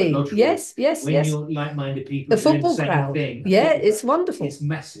 absolutely. Yes. When you're like-minded people, the football crowd. Thing, it's wonderful. It's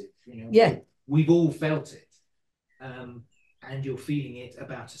massive. Yeah, we've all felt it, and you're feeling it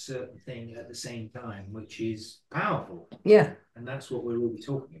about a certain thing at the same time, which is powerful. Yeah, and that's what we're all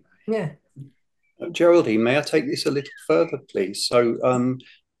talking about. Yeah. Geraldine, may I take this a little further, please? So,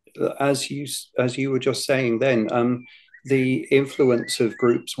 as you were just saying then, the influence of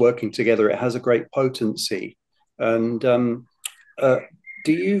groups working together, it has a great potency. And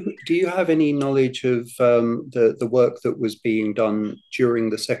do you have any knowledge of the work that was being done during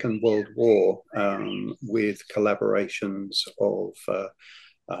the Second World War with collaborations of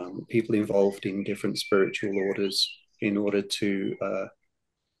people involved in different spiritual orders in order to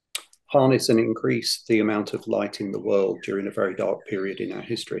harness and increase the amount of light in the world during a very dark period in our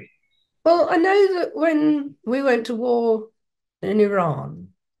history? Well, I know that when we went to war in Iran,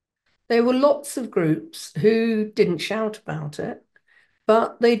 there were lots of groups who didn't shout about it,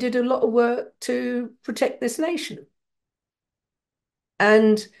 but they did a lot of work to protect this nation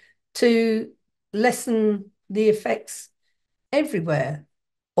and to lessen the effects everywhere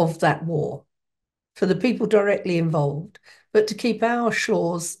of that war for the people directly involved, but to keep our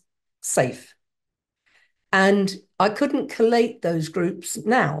shores safe. And I couldn't collate those groups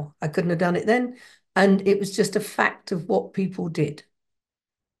now. I couldn't have done it then. And it was just a fact of what people did.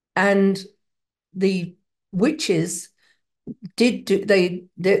 And the witches did do,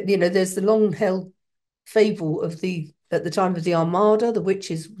 you know, there's the long held fable of at the time of the Armada, the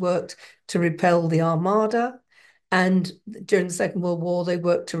witches worked to repel the Armada. And during the Second World War, they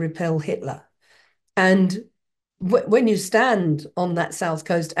worked to repel Hitler. And when you stand on that south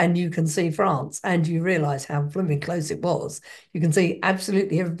coast and you can see France and you realize how blooming close it was, you can see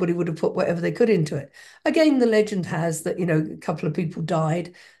absolutely everybody would have put whatever they could into it. Again, the legend has that, you know, a couple of people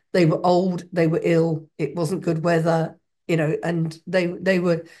died. They were old, they were ill, it wasn't good weather, you know, and they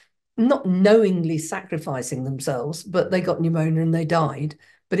were not knowingly sacrificing themselves, but they got pneumonia and they died.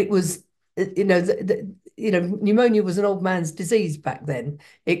 But it was, you know, pneumonia was an old man's disease back then.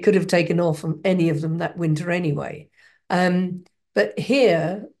 It could have taken off from any of them that winter anyway. But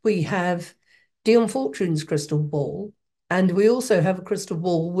here we have Dion Fortune's crystal ball, and we also have a crystal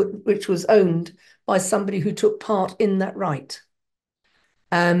ball which was owned by somebody who took part in that rite.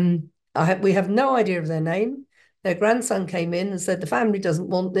 We have no idea of their name. Their grandson came in and said, the family doesn't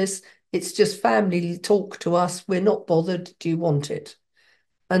want this. It's just family talk to us. We're not bothered. Do you want it?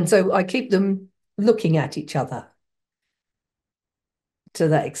 And so I keep them looking at each other to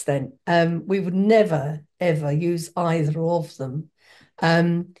that extent. We would never, ever use either of them.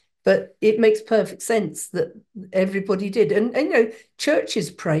 But it makes perfect sense that everybody did. And you know, churches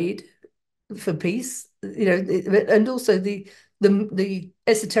prayed for peace, you know, and also the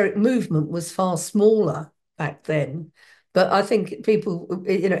esoteric movement was far smaller back then. But I think people,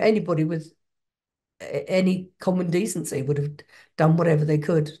 you know, anybody with any common decency would have done whatever they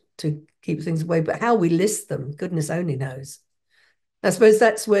could to keep things away. But how we list them, goodness only knows. I suppose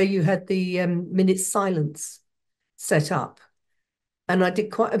that's where you had the minute silence set up. And I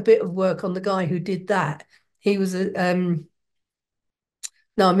did quite a bit of work on the guy who did that. He was a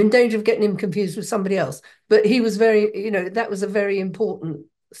no, I'm in danger of getting him confused with somebody else. But he was very, you know, that was a very important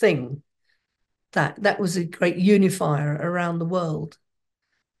thing. That was a great unifier around the world.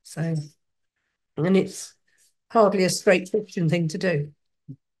 So, and it's hardly a straight fiction thing to do.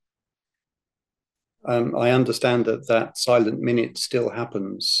 I understand that silent minute still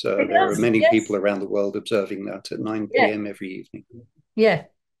happens. There are many people around the world observing that at 9 p.m. every evening. Yeah,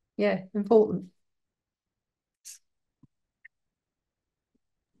 important.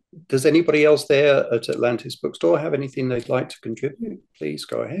 Does anybody else there at Atlantis Bookstore have anything they'd like to contribute? Please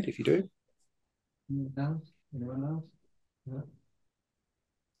go ahead if you do. Anyone else? No.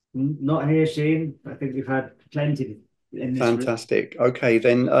 Not here, Shane. I think we've had plenty in this Fantastic. Room. Okay,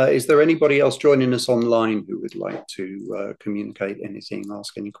 then is there anybody else joining us online who would like to communicate anything,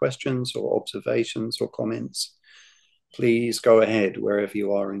 ask any questions or observations or comments? Please go ahead wherever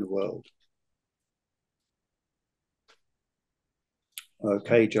you are in the world.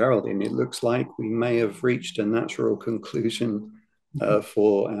 Okay, Geraldine, it looks like we may have reached a natural conclusion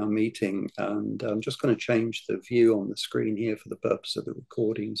for our meeting. And I'm just going to change the view on the screen here for the purpose of the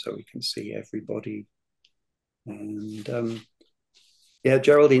recording so we can see everybody. And yeah,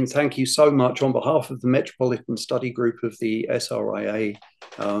 Geraldine, thank you so much on behalf of the Metropolitan Study Group of the SRIA.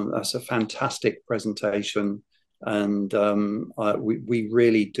 That's a fantastic presentation. And we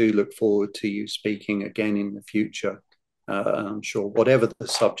really do look forward to you speaking again in the future. I'm sure whatever the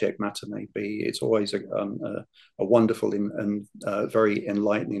subject matter may be, it's always a wonderful and very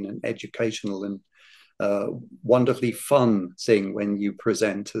enlightening and educational and wonderfully fun thing when you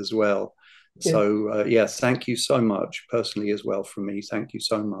present as well. Yeah. So yeah, thank you so much personally as well from me. Thank you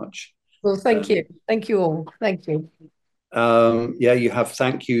so much. Well, thank you. Thank you all. Thank you. Yeah, you have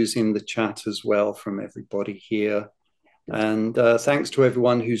thank yous in the chat as well from everybody here. And thanks to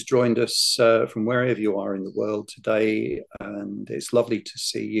everyone who's joined us from wherever you are in the world today. And it's lovely to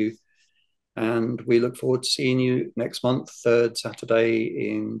see you. And we look forward to seeing you next month, third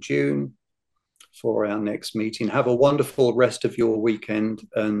Saturday in June. for our next meeting. Have a wonderful rest of your weekend,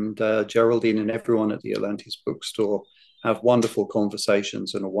 and Geraldine and everyone at the Atlantis bookstore, have wonderful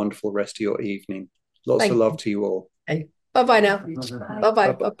conversations and a wonderful rest of your evening. Lots of love to you all. Hey. Bye-bye now.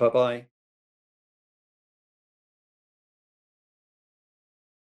 Bye-bye. Bye-bye.